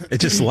what?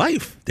 It's just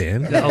life,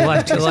 Dan. A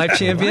life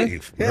champion?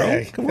 Life, bro.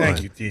 Hey, come thank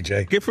on. you,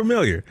 DJ. Get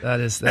familiar.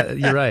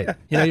 You're right.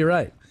 You're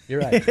right.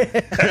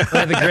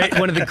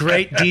 One of the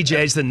great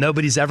DJs that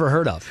nobody's ever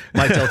heard of,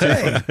 Mike Del Tufo.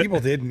 Hey, people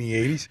did in the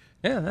 80s.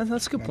 Yeah,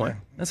 that's a good point.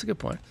 That's a good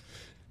point.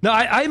 No,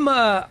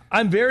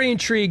 I'm very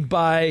intrigued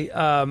by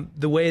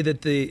the way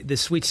that the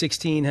Sweet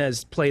 16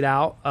 has played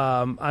out.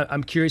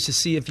 I'm curious to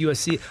see if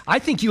USC. I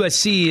think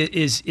USC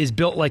is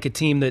built like a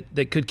team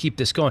that could keep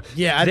this going.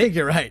 Yeah, I think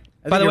you're right.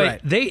 By the way,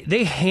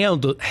 they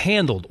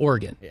handled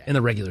Oregon in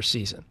the regular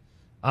season.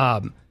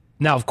 Now,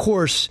 of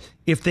course,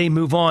 if they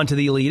move on to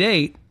the Elite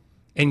 8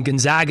 and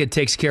Gonzaga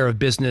takes care of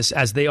business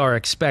as they are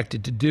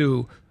expected to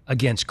do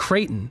against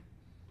Creighton,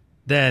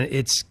 then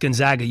it's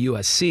Gonzaga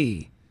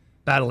USC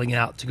battling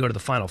out to go to the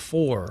Final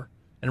Four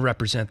and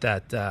represent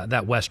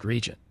that West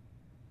region.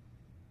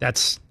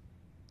 That's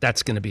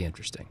going to be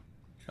interesting.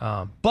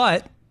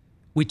 But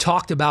we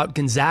talked about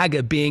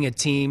Gonzaga being a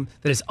team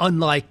that is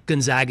unlike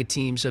Gonzaga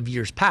teams of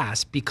years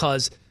past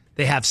because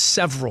they have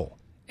several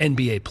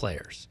NBA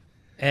players.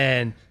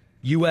 And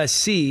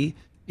USC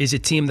is a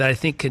team that I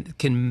think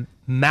can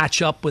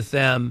match up with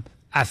them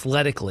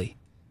athletically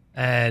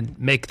and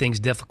make things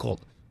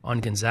difficult on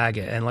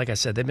Gonzaga. And like I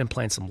said, they've been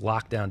playing some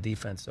lockdown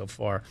defense so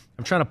far.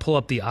 I'm trying to pull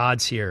up the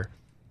odds here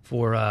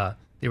for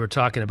they were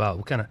talking about.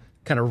 We kind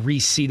of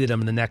reseeded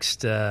them in the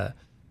next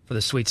for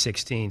the Sweet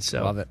 16.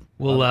 So Love it.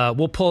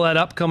 We'll pull that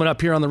up coming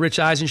up here on the Rich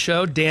Eisen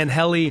Show. Dan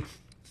Hellie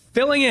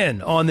filling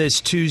in on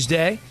this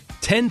Tuesday,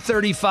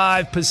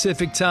 10:35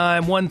 Pacific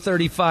time,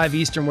 1:35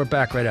 Eastern. We're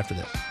back right after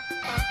this.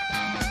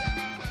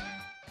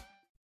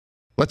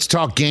 Let's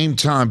talk Game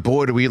Time.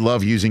 Boy, do we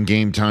love using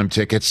Game Time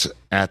tickets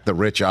at the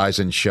Rich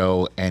Eisen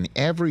Show. And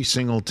every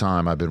single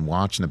time I've been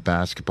watching the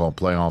basketball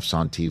playoffs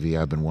on TV,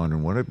 I've been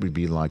wondering what it would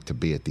be like to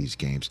be at these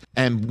games.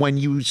 And when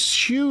you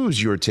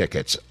choose your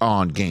tickets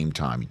on Game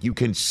Time, you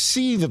can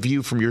see the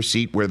view from your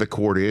seat where the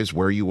court is,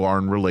 where you are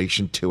in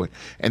relation to it.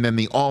 And then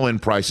the all-in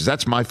prices.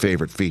 That's my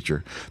favorite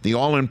feature. The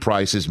all-in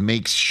prices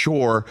makes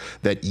sure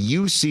that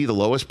you see the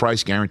lowest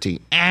price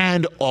guarantee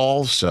and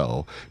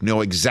also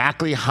know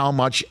exactly how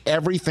much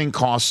everything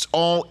costs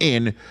all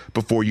in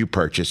before you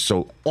purchase.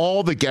 So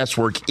all the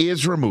guesswork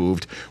is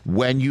removed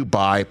when you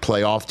buy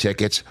playoff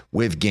tickets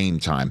with Game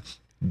Time.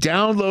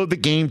 Download the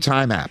Game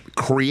Time app,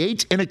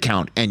 create an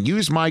account, and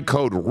use my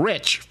code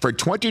RICH for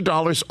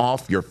 $20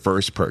 off your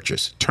first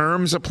purchase.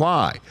 Terms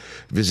apply.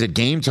 Visit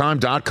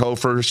GameTime.co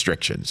for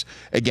restrictions.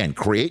 Again,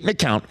 create an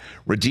account,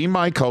 redeem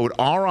my code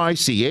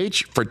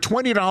RICH for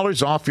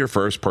 $20 off your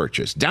first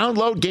purchase.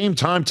 Download Game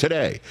Time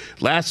today.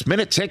 Last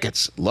minute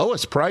tickets,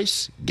 lowest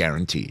price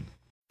guaranteed.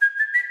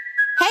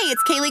 Hey,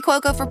 it's Kaylee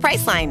Cuoco for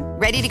Priceline.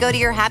 Ready to go to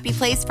your happy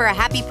place for a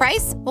happy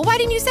price? Well, why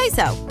didn't you say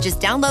so? Just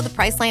download the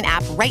Priceline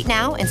app right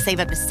now and save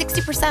up to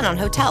 60% on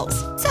hotels.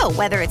 So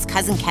whether it's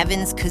Cousin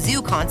Kevin's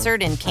Kazoo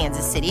Concert in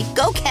Kansas City,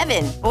 go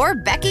Kevin, or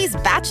Becky's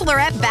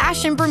Bachelorette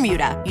Bash in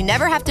Bermuda, you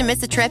never have to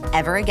miss a trip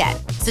ever again.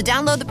 So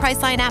download the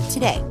Priceline app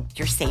today.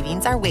 Your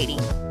savings are waiting.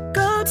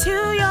 Go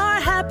to your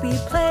happy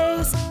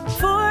place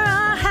for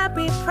a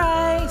happy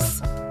price.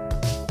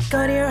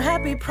 Go to your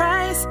happy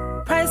price,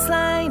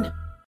 Priceline.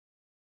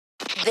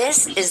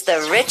 This is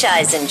the Rich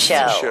Eisen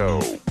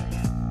Show.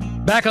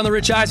 Back on the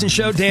Rich Eisen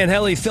Show, Dan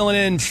Hellie filling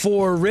in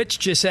for Rich.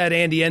 Just had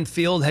Andy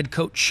Enfield, head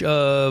coach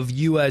of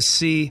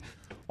USC,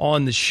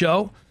 on the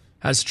show.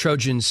 Has the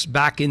Trojans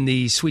back in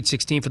the Sweet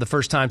 16 for the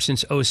first time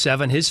since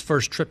 2007. His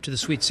first trip to the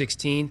Sweet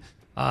 16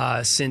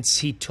 since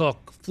he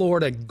took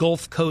Florida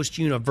Gulf Coast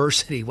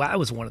University. Wow, that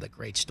was one of the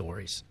great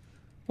stories.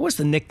 What was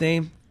the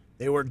nickname?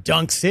 They were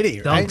Dunk City,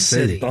 right? Dunk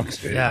City.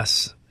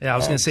 Yes. Yeah, I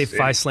was going to say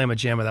Phi Slamma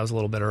Jamma. That was a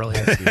little bit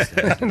earlier.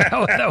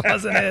 No, that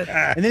wasn't it.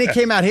 And then he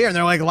came out here, and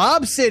they're like,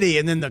 Lob City.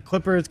 And then the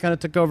Clippers kind of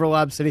took over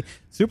Lob City.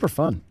 Super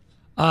fun.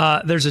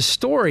 There's a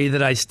story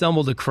that I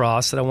stumbled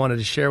across that I wanted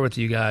to share with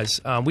you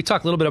guys. We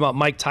talked a little bit about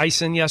Mike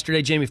Tyson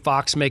yesterday. Jamie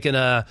Foxx making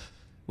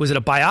was it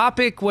a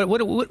biopic?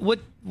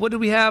 What did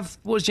we have?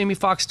 What was Jamie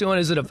Foxx doing?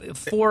 Is it a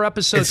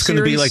 4-episode series? It's going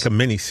to be like a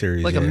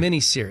mini-series. Like a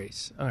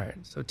mini-series. All right.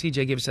 So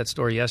TJ gave us that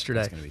story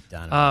yesterday. It's going to be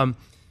done.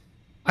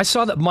 I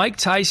saw that Mike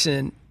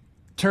Tyson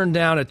turned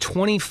down a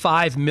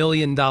 $25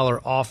 million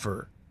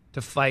offer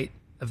to fight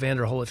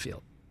Evander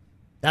Holyfield.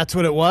 That's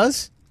what it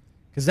was?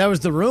 Because that was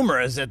the rumor,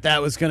 is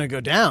that was going to go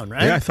down,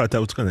 right? Yeah, I thought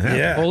that was going to happen.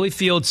 Yeah.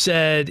 Holyfield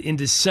said in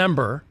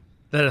December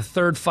that a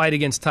third fight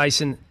against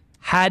Tyson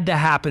had to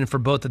happen for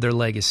both of their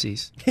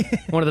legacies.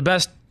 One of the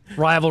best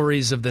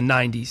rivalries of the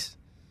 90s.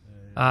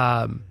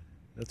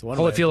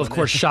 Holyfield, of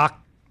course,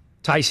 shocked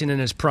Tyson in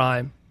his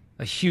prime.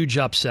 A huge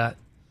upset.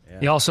 Yeah.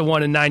 He also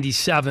won in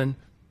 97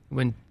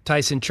 when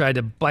Tyson tried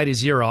to bite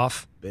his ear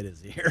off. Bit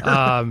his ear.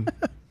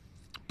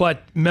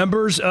 But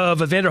members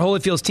of Evander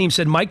Holyfield's team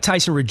said Mike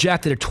Tyson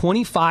rejected a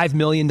 $25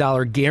 million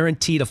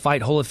guarantee to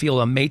fight Holyfield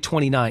on May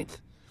 29th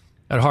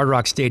at Hard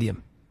Rock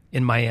Stadium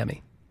in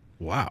Miami.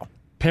 Wow.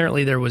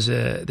 Apparently there was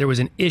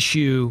an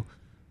issue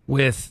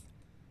with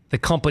the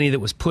company that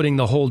was putting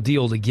the whole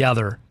deal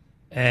together,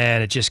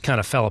 and it just kind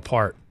of fell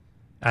apart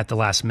at the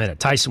last minute.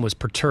 Tyson was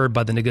perturbed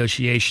by the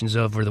negotiations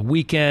over the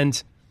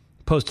weekend,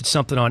 posted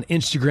something on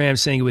Instagram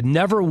saying he would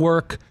never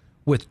work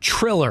with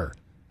Triller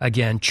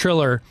again.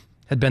 Triller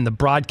had been the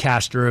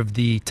broadcaster of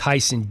the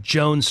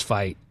Tyson-Jones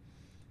fight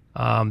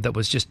that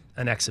was just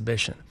an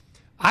exhibition.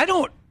 I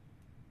don't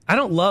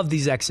love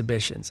these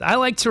exhibitions. I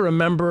like to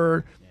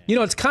remember,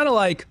 it's kind of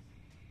like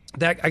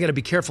that. I got to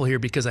be careful here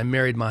because I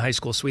married my high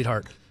school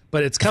sweetheart.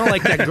 But it's kind of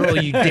like that girl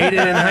you dated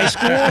in high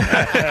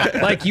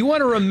school. Like, you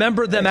want to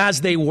remember them as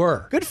they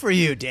were. Good for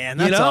you, Dan.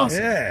 That's awesome.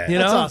 Yeah.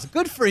 That's awesome.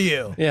 Good for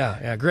you.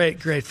 Yeah.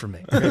 Great for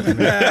me. I'm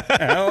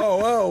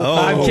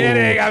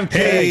kidding.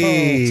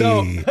 Hey.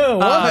 So,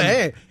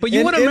 hey. But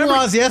you want to remember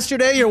in-laws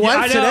yesterday, your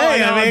wife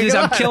today.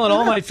 I'm killing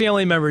all my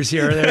family members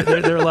here.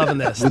 They're loving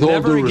this.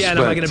 Never again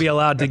am I going to be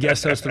allowed to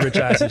guest host the Rich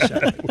Eisen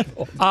Show.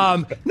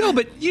 No,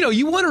 but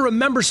you want to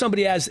remember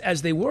somebody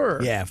as they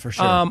were. Yeah, for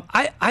sure.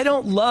 I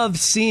don't love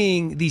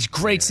seeing these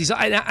greats.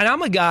 And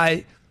I'm a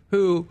guy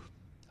who,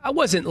 I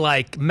wasn't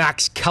like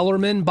Max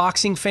Kellerman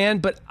boxing fan,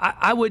 but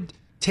I would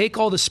take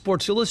all the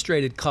Sports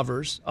Illustrated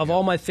covers of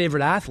all my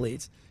favorite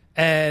athletes,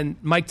 and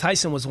Mike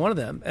Tyson was one of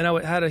them. And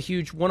I had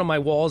one of my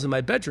walls in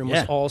my bedroom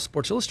was all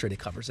Sports Illustrated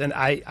covers. And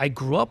I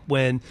grew up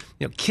when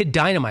Kid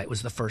Dynamite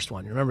was the first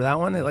one. You remember that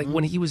one? Like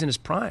when he was in his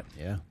prime.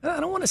 Yeah. I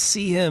don't want to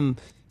see him.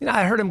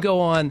 I heard him go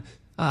on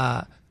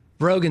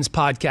Rogan's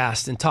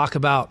podcast and talk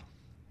about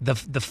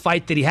the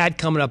fight that he had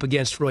coming up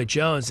against Roy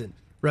Jones, and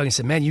Rogan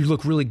said, "Man, you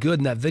look really good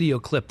in that video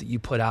clip that you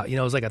put out." It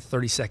was like a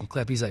 30-second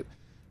clip. He's like,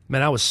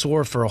 "Man, I was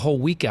sore for a whole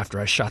week after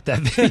I shot that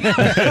video."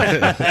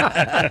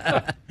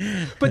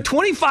 But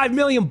 $25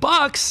 million,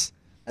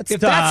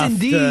 if that's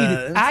indeed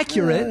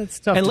accurate,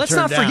 it's tough and to let's turn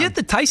not down. forget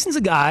that Tyson's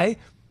a guy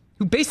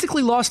who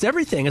basically lost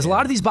everything, as a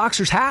lot of these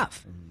boxers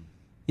have.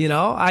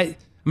 I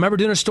remember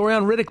doing a story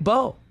on Riddick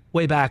Bowe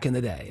way back in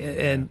the day,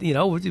 and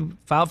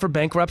filed for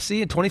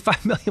bankruptcy and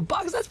 $25 million.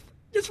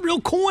 That's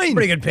real coin.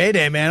 Pretty good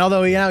payday, man.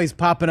 Although he's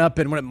popping up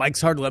in one of Mike's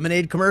Hard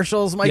Lemonade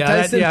commercials. Mike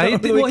Tyson.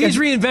 He's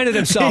reinvented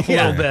himself a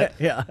little bit.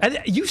 Yeah. And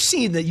you've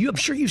seen that. I'm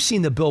sure you've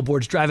seen the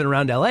billboards driving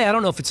around LA. I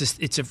don't know if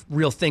it's a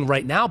real thing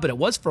right now, but it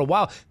was for a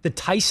while. The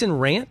Tyson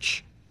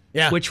Ranch.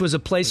 Yeah. Which was a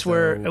place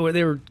where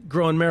they were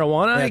growing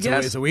marijuana, I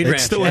guess. It's a weed ranch.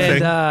 It's still a thing.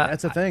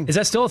 That's a thing. Is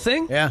that still a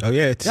thing? Yeah. Oh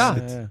yeah.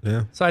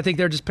 Yeah. So I think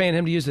they're just paying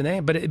him to use the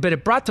name, but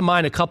it brought to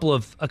mind a couple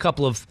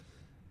of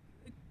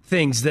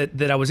things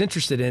that I was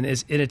interested in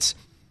and it's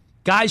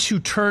guys who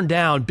turn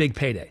down big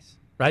paydays,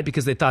 right?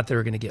 Because they thought they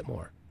were going to get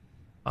more.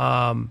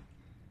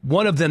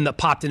 One of them that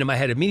popped into my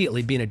head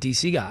immediately, being a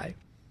DC guy,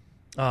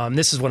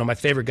 this is one of my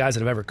favorite guys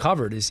that I've ever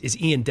covered,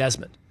 is Ian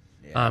Desmond.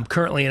 Yeah.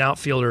 Currently an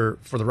outfielder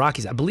for the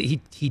Rockies. I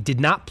believe he did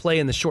not play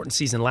in the shortened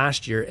season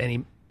last year,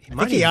 and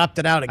he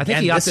opted out again. I think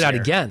he opted out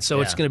again, so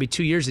yeah. It's going to be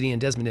 2 years that Ian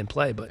Desmond didn't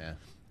play. But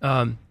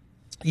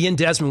Ian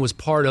Desmond was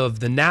part of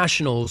the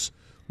Nationals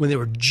when they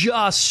were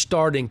just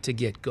starting to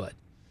get good.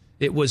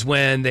 It was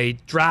when they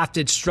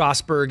drafted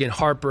Strasburg and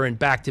Harper in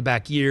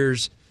back-to-back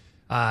years.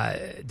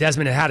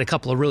 Desmond had a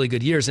couple of really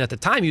good years, and at the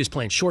time he was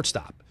playing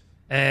shortstop.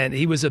 And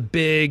he was a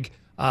big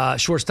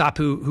shortstop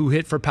who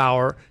hit for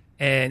power,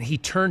 and he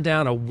turned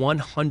down a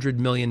 $100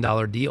 million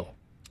deal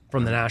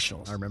from the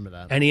Nationals. I remember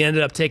that. And he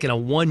ended up taking a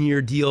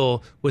 1-year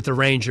deal with the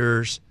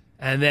Rangers,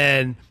 and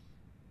then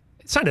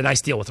signed a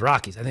nice deal with the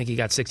Rockies. I think he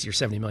got $60 or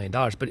 $70 million,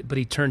 but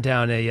he turned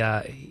down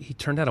a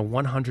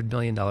 $100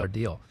 million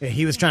deal. Yeah,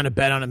 he was trying to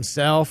bet on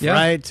himself,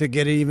 right, to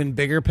get an even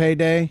bigger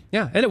payday.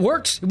 Yeah, and it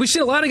works. We've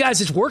seen a lot of guys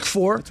it's worked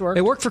for.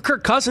 It worked for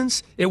Kirk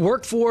Cousins. It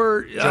worked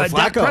for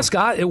Dak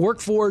Prescott. It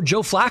worked for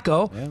Joe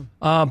Flacco.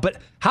 Yeah.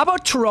 But how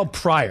about Terrell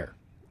Pryor?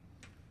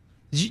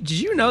 Did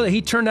you know that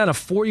he turned down a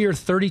 4-year,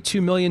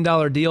 $32 million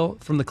deal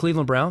from the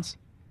Cleveland Browns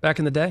back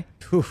in the day?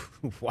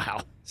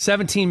 Wow.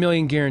 $17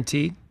 million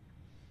guaranteed.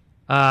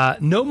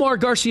 Nomar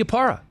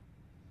Garciaparra,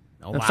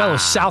 a fellow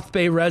South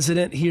Bay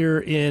resident here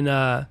in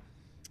the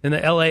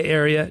L.A.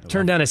 area,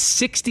 turned down a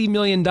 $60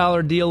 million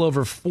deal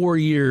over 4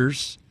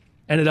 years,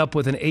 ended up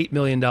with an $8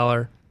 million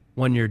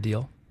 1-year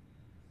deal.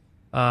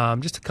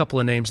 Just a couple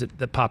of names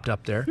that popped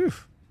up there. Whew.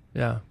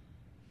 Yeah.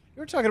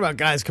 You were talking about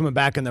guys coming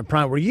back in their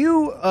prime. Were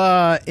you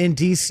in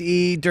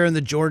D.C. during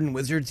the Jordan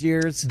Wizards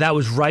years? That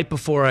was right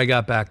before I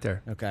got back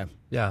there. Okay.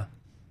 Yeah.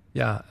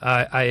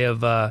 I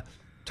have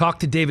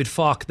talked to David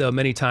Falk though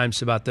many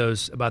times about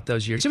those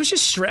years. It was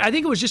just I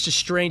think it was just a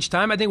strange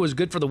time. I think it was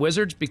good for the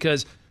Wizards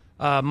because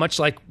much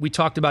like we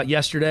talked about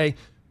yesterday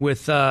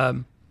with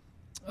LaMelo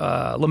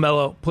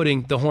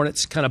putting the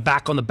Hornets kind of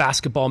back on the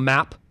basketball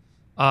map.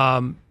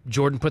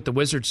 Jordan put the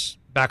Wizards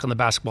back on the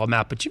basketball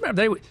map. But you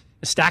remember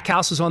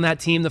Stackhouse was on that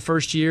team the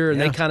first year,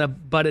 and they kind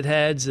of butted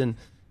heads. And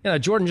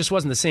Jordan just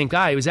wasn't the same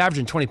guy. He was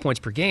averaging 20 points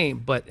per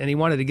game, and he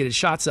wanted to get his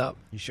shots up.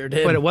 He sure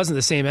did. But it wasn't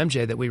the same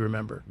MJ that we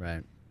remember.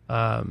 Right.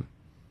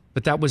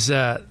 But that was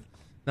that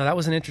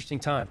was an interesting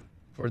time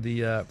for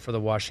the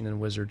Washington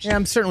Wizards. Yeah,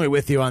 I'm certainly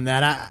with you on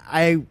that.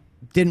 I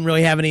didn't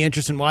really have any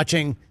interest in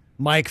watching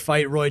Mike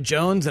fight Roy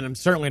Jones, and I'm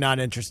certainly not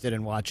interested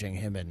in watching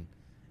him and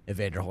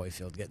Evander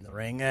Holyfield get in the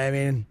ring. I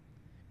mean,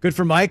 good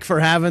for Mike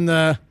for having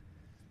the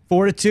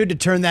fortitude to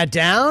turn that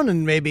down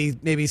and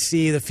maybe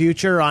see the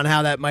future on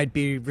how that might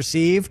be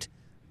received,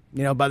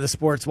 by the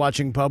sports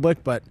watching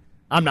public. But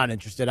I'm not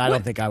interested. I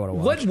don't think I would have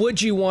watched. What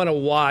would you want to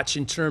watch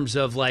in terms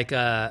of like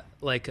a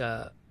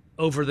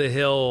over the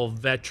hill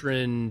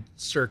veteran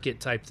circuit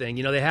type thing?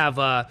 They have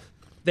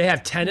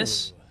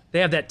tennis.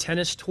 They have that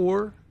tennis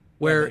tour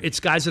where it's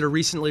guys that are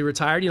recently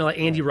retired. Like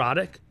Andy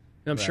Roddick.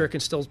 I'm sure can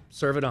still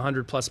serve at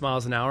 100+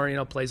 miles an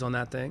hour. Plays on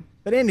that thing.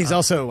 But Andy's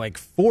also like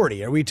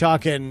 40. Are we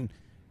talking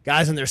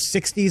guys in their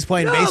 60s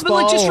playing baseball?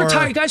 But like just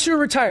retired guys who are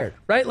retired,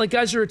 right? Like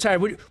guys who are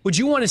retired. Would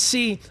you want to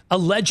see a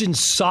Legends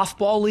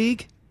softball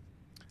league?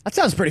 That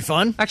sounds pretty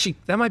fun. Actually,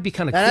 that might be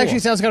kind of cool. That actually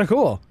sounds kind of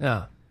cool.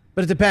 Yeah.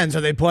 But it depends.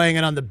 Are they playing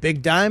it on the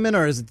big diamond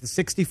or is it the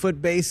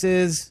 60-foot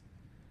bases?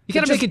 You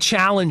got to make it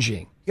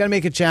challenging. You got to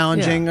make it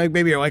challenging. Like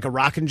maybe like a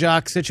rock and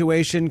jock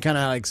situation, kind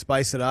of like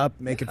spice it up,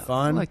 make it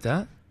fun. I like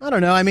that. I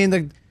don't know. I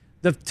mean,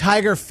 the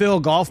Tiger Phil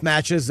golf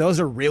matches, those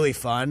are really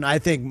fun. I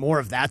think more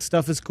of that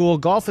stuff is cool.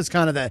 Golf is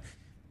kind of the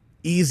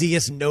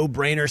easiest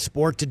no-brainer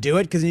sport to do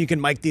it because then you can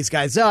mic these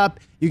guys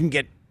up. You can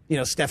get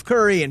Steph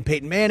Curry and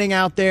Peyton Manning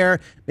out there.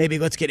 Maybe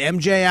let's get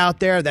MJ out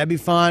there. That'd be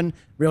fun.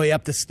 Really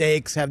up the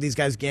stakes. Have these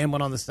guys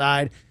gambling on the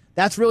side.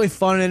 That's really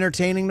fun and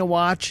entertaining to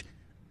watch.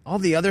 All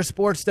the other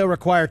sports, though,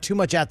 require too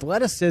much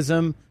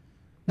athleticism.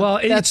 Well,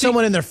 that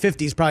someone in their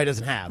 50s probably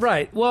doesn't have.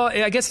 Right. Well,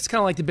 I guess it's kind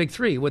of like the big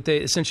three. What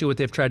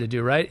they've tried to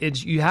do, right?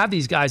 It's you have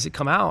these guys that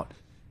come out.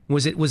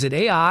 Was it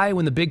AI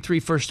when the big three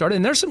first started?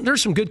 And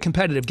there's some good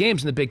competitive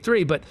games in the big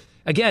three, but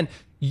again,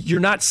 you're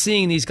not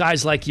seeing these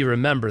guys like you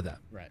remember them.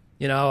 Right.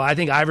 I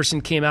think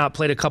Iverson came out,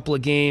 played a couple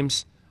of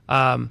games.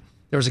 There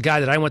was a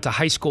guy that I went to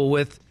high school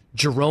with,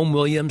 Jerome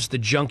Williams, the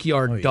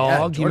Junkyard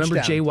Dog. You remember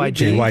JYD?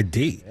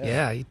 JYD.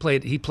 Yeah,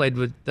 he played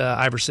with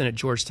Iverson at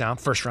Georgetown,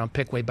 first round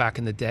pick way back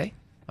in the day.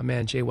 My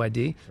man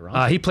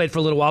JYD. He played for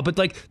a little while, but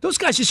like those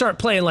guys just aren't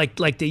playing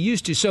like they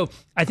used to. So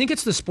I think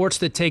it's the sports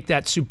that take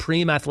that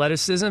supreme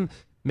athleticism.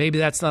 Maybe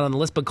that's not on the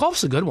list, but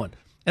golf's a good one.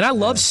 And I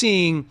love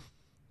seeing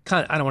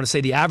I don't want to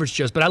say the average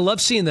Joes, but I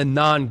love seeing the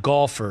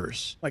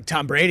non-golfers like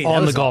Tom Brady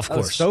on the golf course.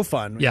 That was so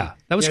fun. Yeah,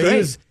 that was great. He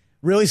was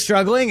really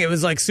struggling. It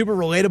was like super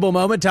relatable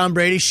moment. Tom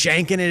Brady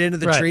shanking it into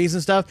the trees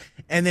and stuff,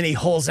 and then he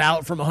holes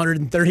out from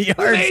 130 yards.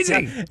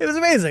 Amazing. It was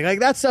amazing.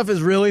 Like that stuff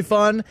is really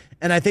fun,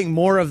 and I think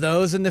more of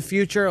those in the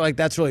future. Like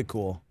that's really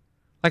cool.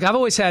 Like I've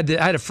always had.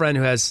 I had a friend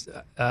who has.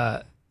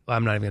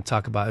 I'm not even going to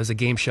talk about it. It was a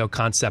game show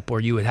concept where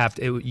you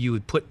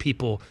would put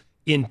people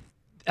in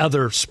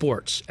other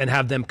sports and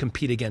have them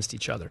compete against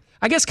each other.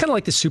 I guess kind of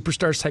like the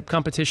Superstars type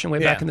competition way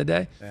back in the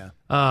day. Yeah.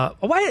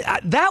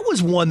 That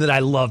was one that I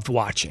loved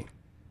watching.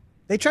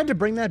 They tried to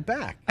bring that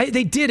back.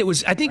 They did. It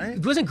was, I think,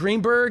 it wasn't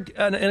Greenberg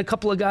and a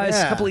couple of guys,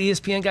 a couple of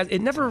ESPN guys.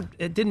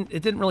 It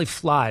didn't really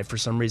fly for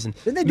some reason.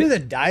 Didn't they do the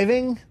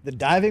diving? The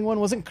diving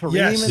one wasn't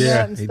Kareem in yeah,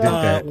 that and he stuff.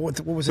 did that.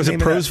 What was Was the it name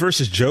Pros of that?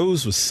 versus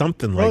Joes? Was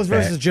something Pros like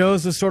that. versus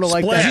Joes was sort of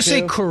like that. Did you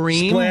say too.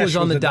 Kareem Splash was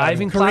on was the the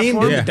diving diving. Kareem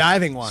platform? did the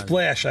diving one.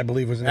 Splash, I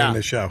believe, was the name of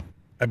the show.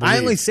 I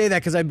only say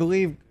that because I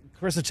believe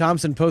Carissa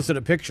Thompson posted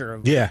a picture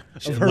of Yeah,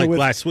 of her like with,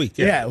 last week.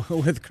 Yeah,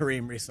 with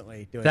Kareem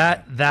recently doing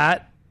That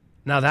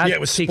Yeah, it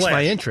was piques Splash.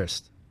 my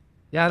interest.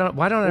 Yeah,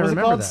 why don't I What was it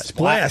remember called?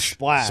 that?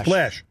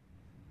 Splash.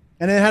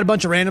 And then it had a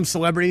bunch of random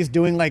celebrities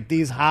doing like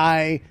these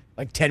high,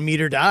 like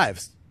 10-meter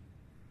dives.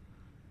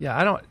 Yeah,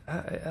 I don't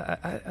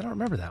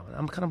remember that one.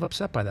 I'm kind of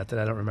upset by that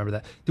I don't remember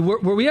that.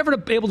 Were we ever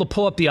able to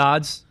pull up the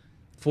odds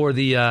for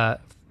the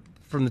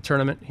from the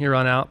tournament here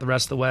on out the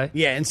rest of the way?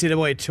 Yeah,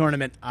 NCAA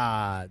tournament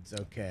odds.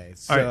 Okay,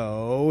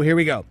 so here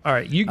we go. All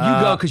right, you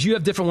go because you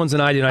have different ones than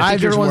I do. And I think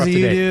have yours different are more ones up than to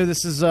you date. do.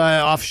 This is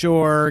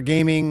offshore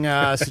gaming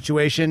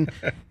situation.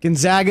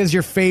 Gonzaga's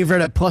your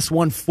favorite at plus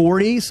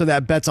 140, so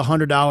that bet's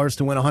 $100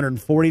 to win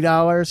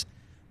 $140.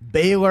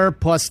 Baylor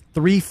plus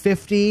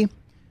 350.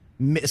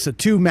 So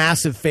two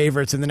massive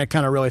favorites, and then it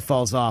kind of really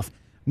falls off.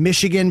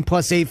 Michigan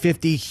plus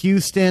 850.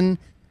 Houston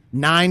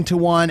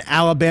 9-1.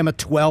 Alabama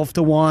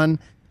 12-1.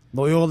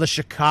 Loyola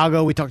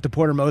Chicago, we talked to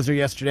Porter Moser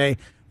yesterday,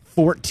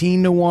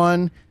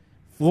 14-1.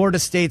 Florida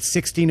State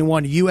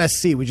 16-1.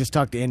 USC, we just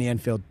talked to Andy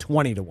Enfield,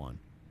 20-1.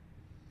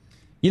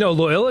 You know,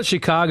 Loyola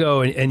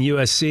Chicago and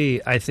USC,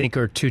 I think,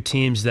 are two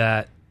teams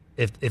that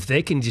if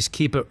they can just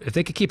keep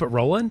it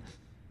rolling,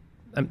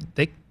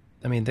 they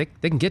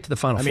can get to the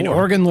Final Four.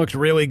 Oregon looked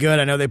really good.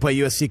 I know they play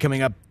USC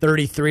coming up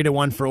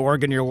 33-1 for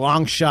Oregon. Your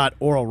long shot,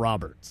 Oral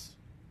Roberts.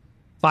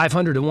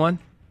 500-1? Is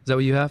that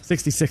what you have?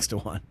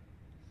 66-1.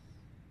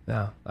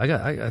 Yeah,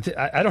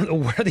 I don't know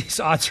where these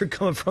odds are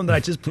coming from that I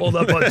just pulled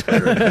up on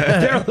Twitter.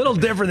 They're a little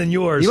different than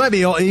yours.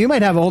 You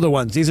might have older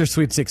ones. These are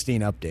Sweet 16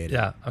 updated.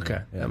 Yeah.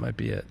 Okay. Yeah. That might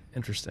be it.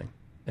 Interesting.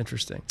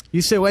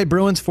 UCLA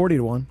Bruins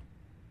 40-1.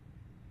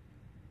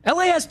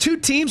 LA has two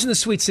teams in the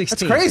Sweet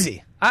 16. That's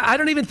crazy. I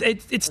don't even.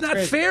 It's not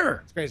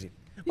fair. It's crazy.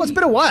 Well, it's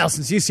been a while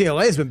since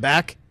UCLA has been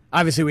back.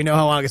 Obviously, we know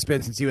how long it's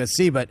been since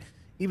USC, but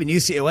even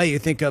UCLA you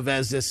think of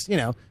as this,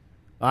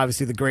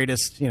 obviously the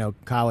greatest,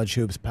 college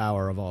hoops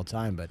power of all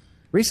time, but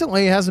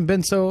recently, it hasn't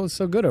been so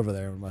good over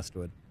there in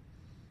Westwood.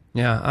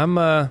 Yeah, I'm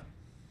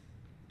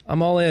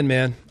all in,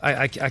 man.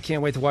 I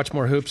can't wait to watch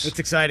more hoops. It's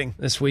exciting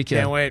this weekend.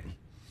 Can't wait.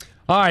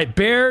 All right,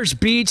 Bears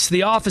beats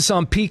The Office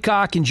on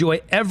Peacock. Enjoy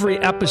every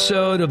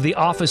episode of The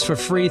Office for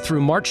free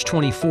through March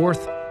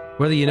 24th.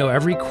 Whether you know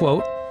every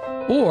quote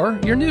or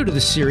you're new to the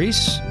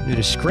series, new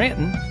to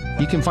Scranton,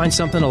 you can find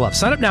something to love.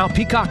 Sign up now,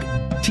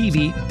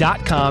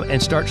 peacocktv.com,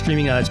 and start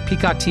streaming on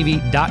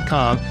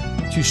peacocktv.com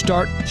to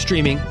start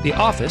streaming The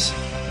Office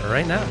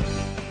right now.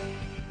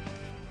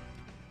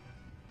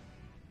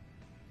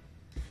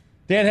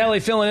 Dan Hellie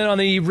filling in on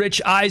the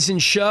Rich Eisen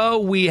Show.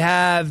 We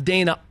have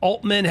Dana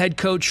Altman, head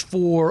coach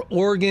for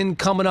Oregon,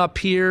 coming up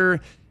here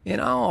in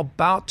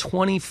about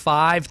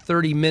 25,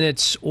 30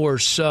 minutes or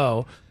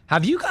so.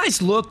 Have you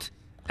guys looked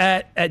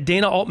at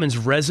Dana Altman's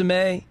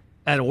resume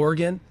at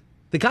Oregon?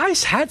 The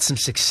guy's had some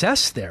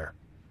success there.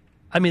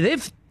 I mean,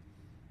 they've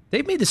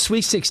made the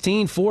Sweet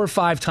 16 4 or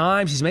 5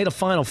 times. He's made a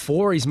Final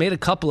Four. He's made a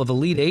couple of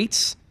Elite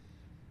Eights.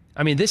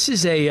 I mean, this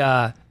is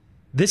a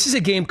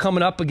game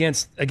coming up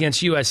against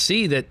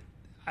USC that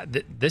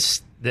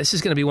this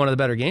is going to be one of the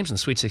better games in the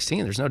Sweet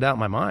 16. There's no doubt in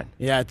my mind.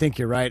 Yeah, I think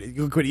you're right.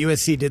 Look what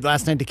USC did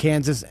last night to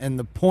Kansas, and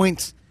the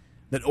points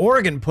that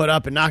Oregon put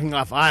up in knocking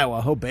off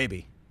Iowa. Oh,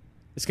 baby.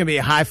 It's going to be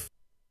a high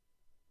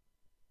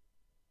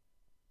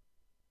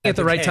at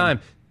the right time.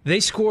 They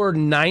scored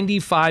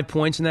 95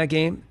 points in that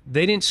game.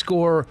 They didn't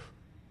score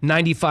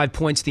 95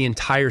 points the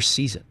entire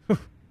season.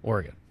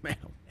 Oregon. Man.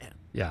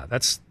 Yeah,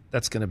 that's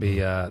going to be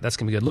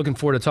good. Looking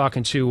forward to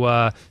talking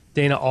to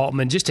Dana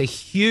Altman. Just a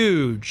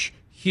huge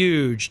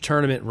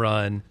tournament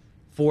run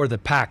for the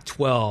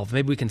Pac-12.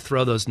 Maybe we can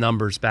throw those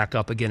numbers back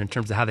up again in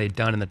terms of how they've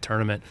done in the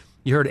tournament.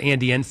 You heard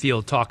Andy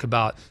Enfield talk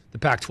about the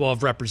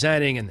Pac-12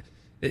 representing and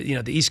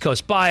the East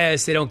Coast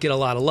bias. They don't get a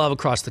lot of love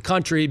across the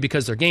country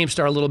because their games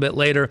start a little bit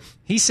later.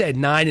 He said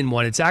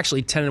 9-1. It's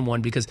actually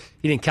 10-1 because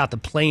he didn't count the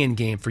play-in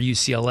game for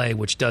UCLA,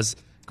 which does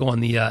go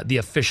on the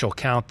official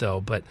count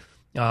though. But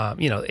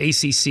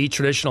ACC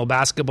traditional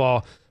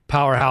basketball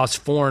powerhouse,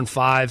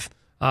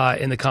 4-5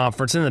 in the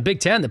conference, and in the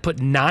Big Ten that put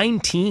 9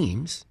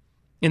 teams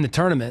in the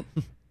tournament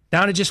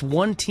down to just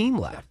 1 team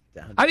left.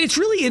 I mean, it's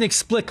really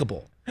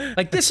inexplicable.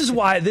 Like, this is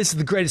why this is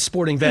the greatest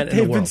sporting event in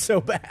the world. They've been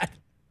so bad.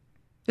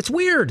 It's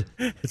weird.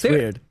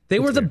 They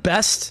were the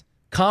best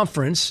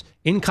conference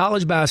in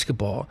college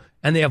basketball,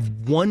 and they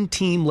have 1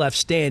 team left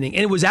standing.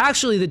 And it was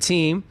actually the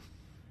team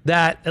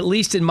that, at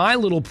least in my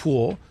little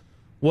pool,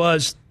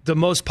 was the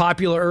most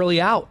popular early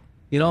out,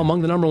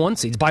 among the number 1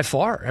 seeds by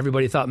far.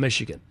 Everybody thought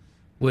Michigan.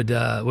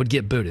 would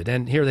get booted.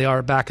 And here they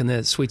are back in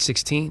the Sweet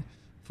 16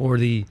 for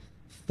the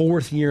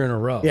 4th year in a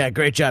row. Yeah,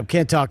 great job.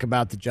 Can't talk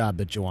about the job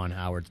that Juwan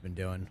Howard's been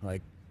doing.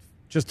 Like,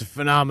 just a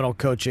phenomenal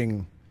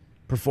coaching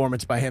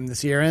performance by him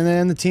this year, and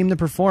then the team to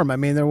perform. I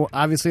mean, they're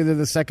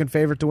the second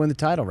favorite to win the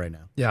title right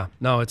now. Yeah,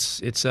 no,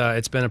 it's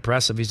been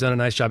impressive. He's done a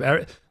nice job.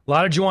 A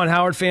lot of Juwan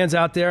Howard fans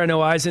out there. I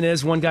know Eisen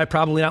is one guy,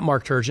 probably not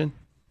Mark Turgeon.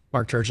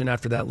 Mark Turgeon,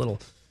 after that little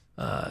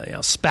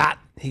spat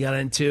he got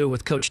into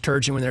with Coach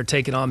Turgeon when they were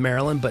taking on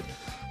Maryland, but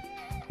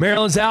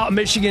Maryland's out,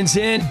 Michigan's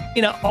in.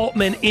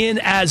 Altman in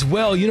as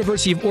well.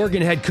 University of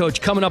Oregon head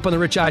coach coming up on the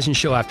Rich Eisen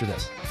Show after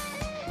this.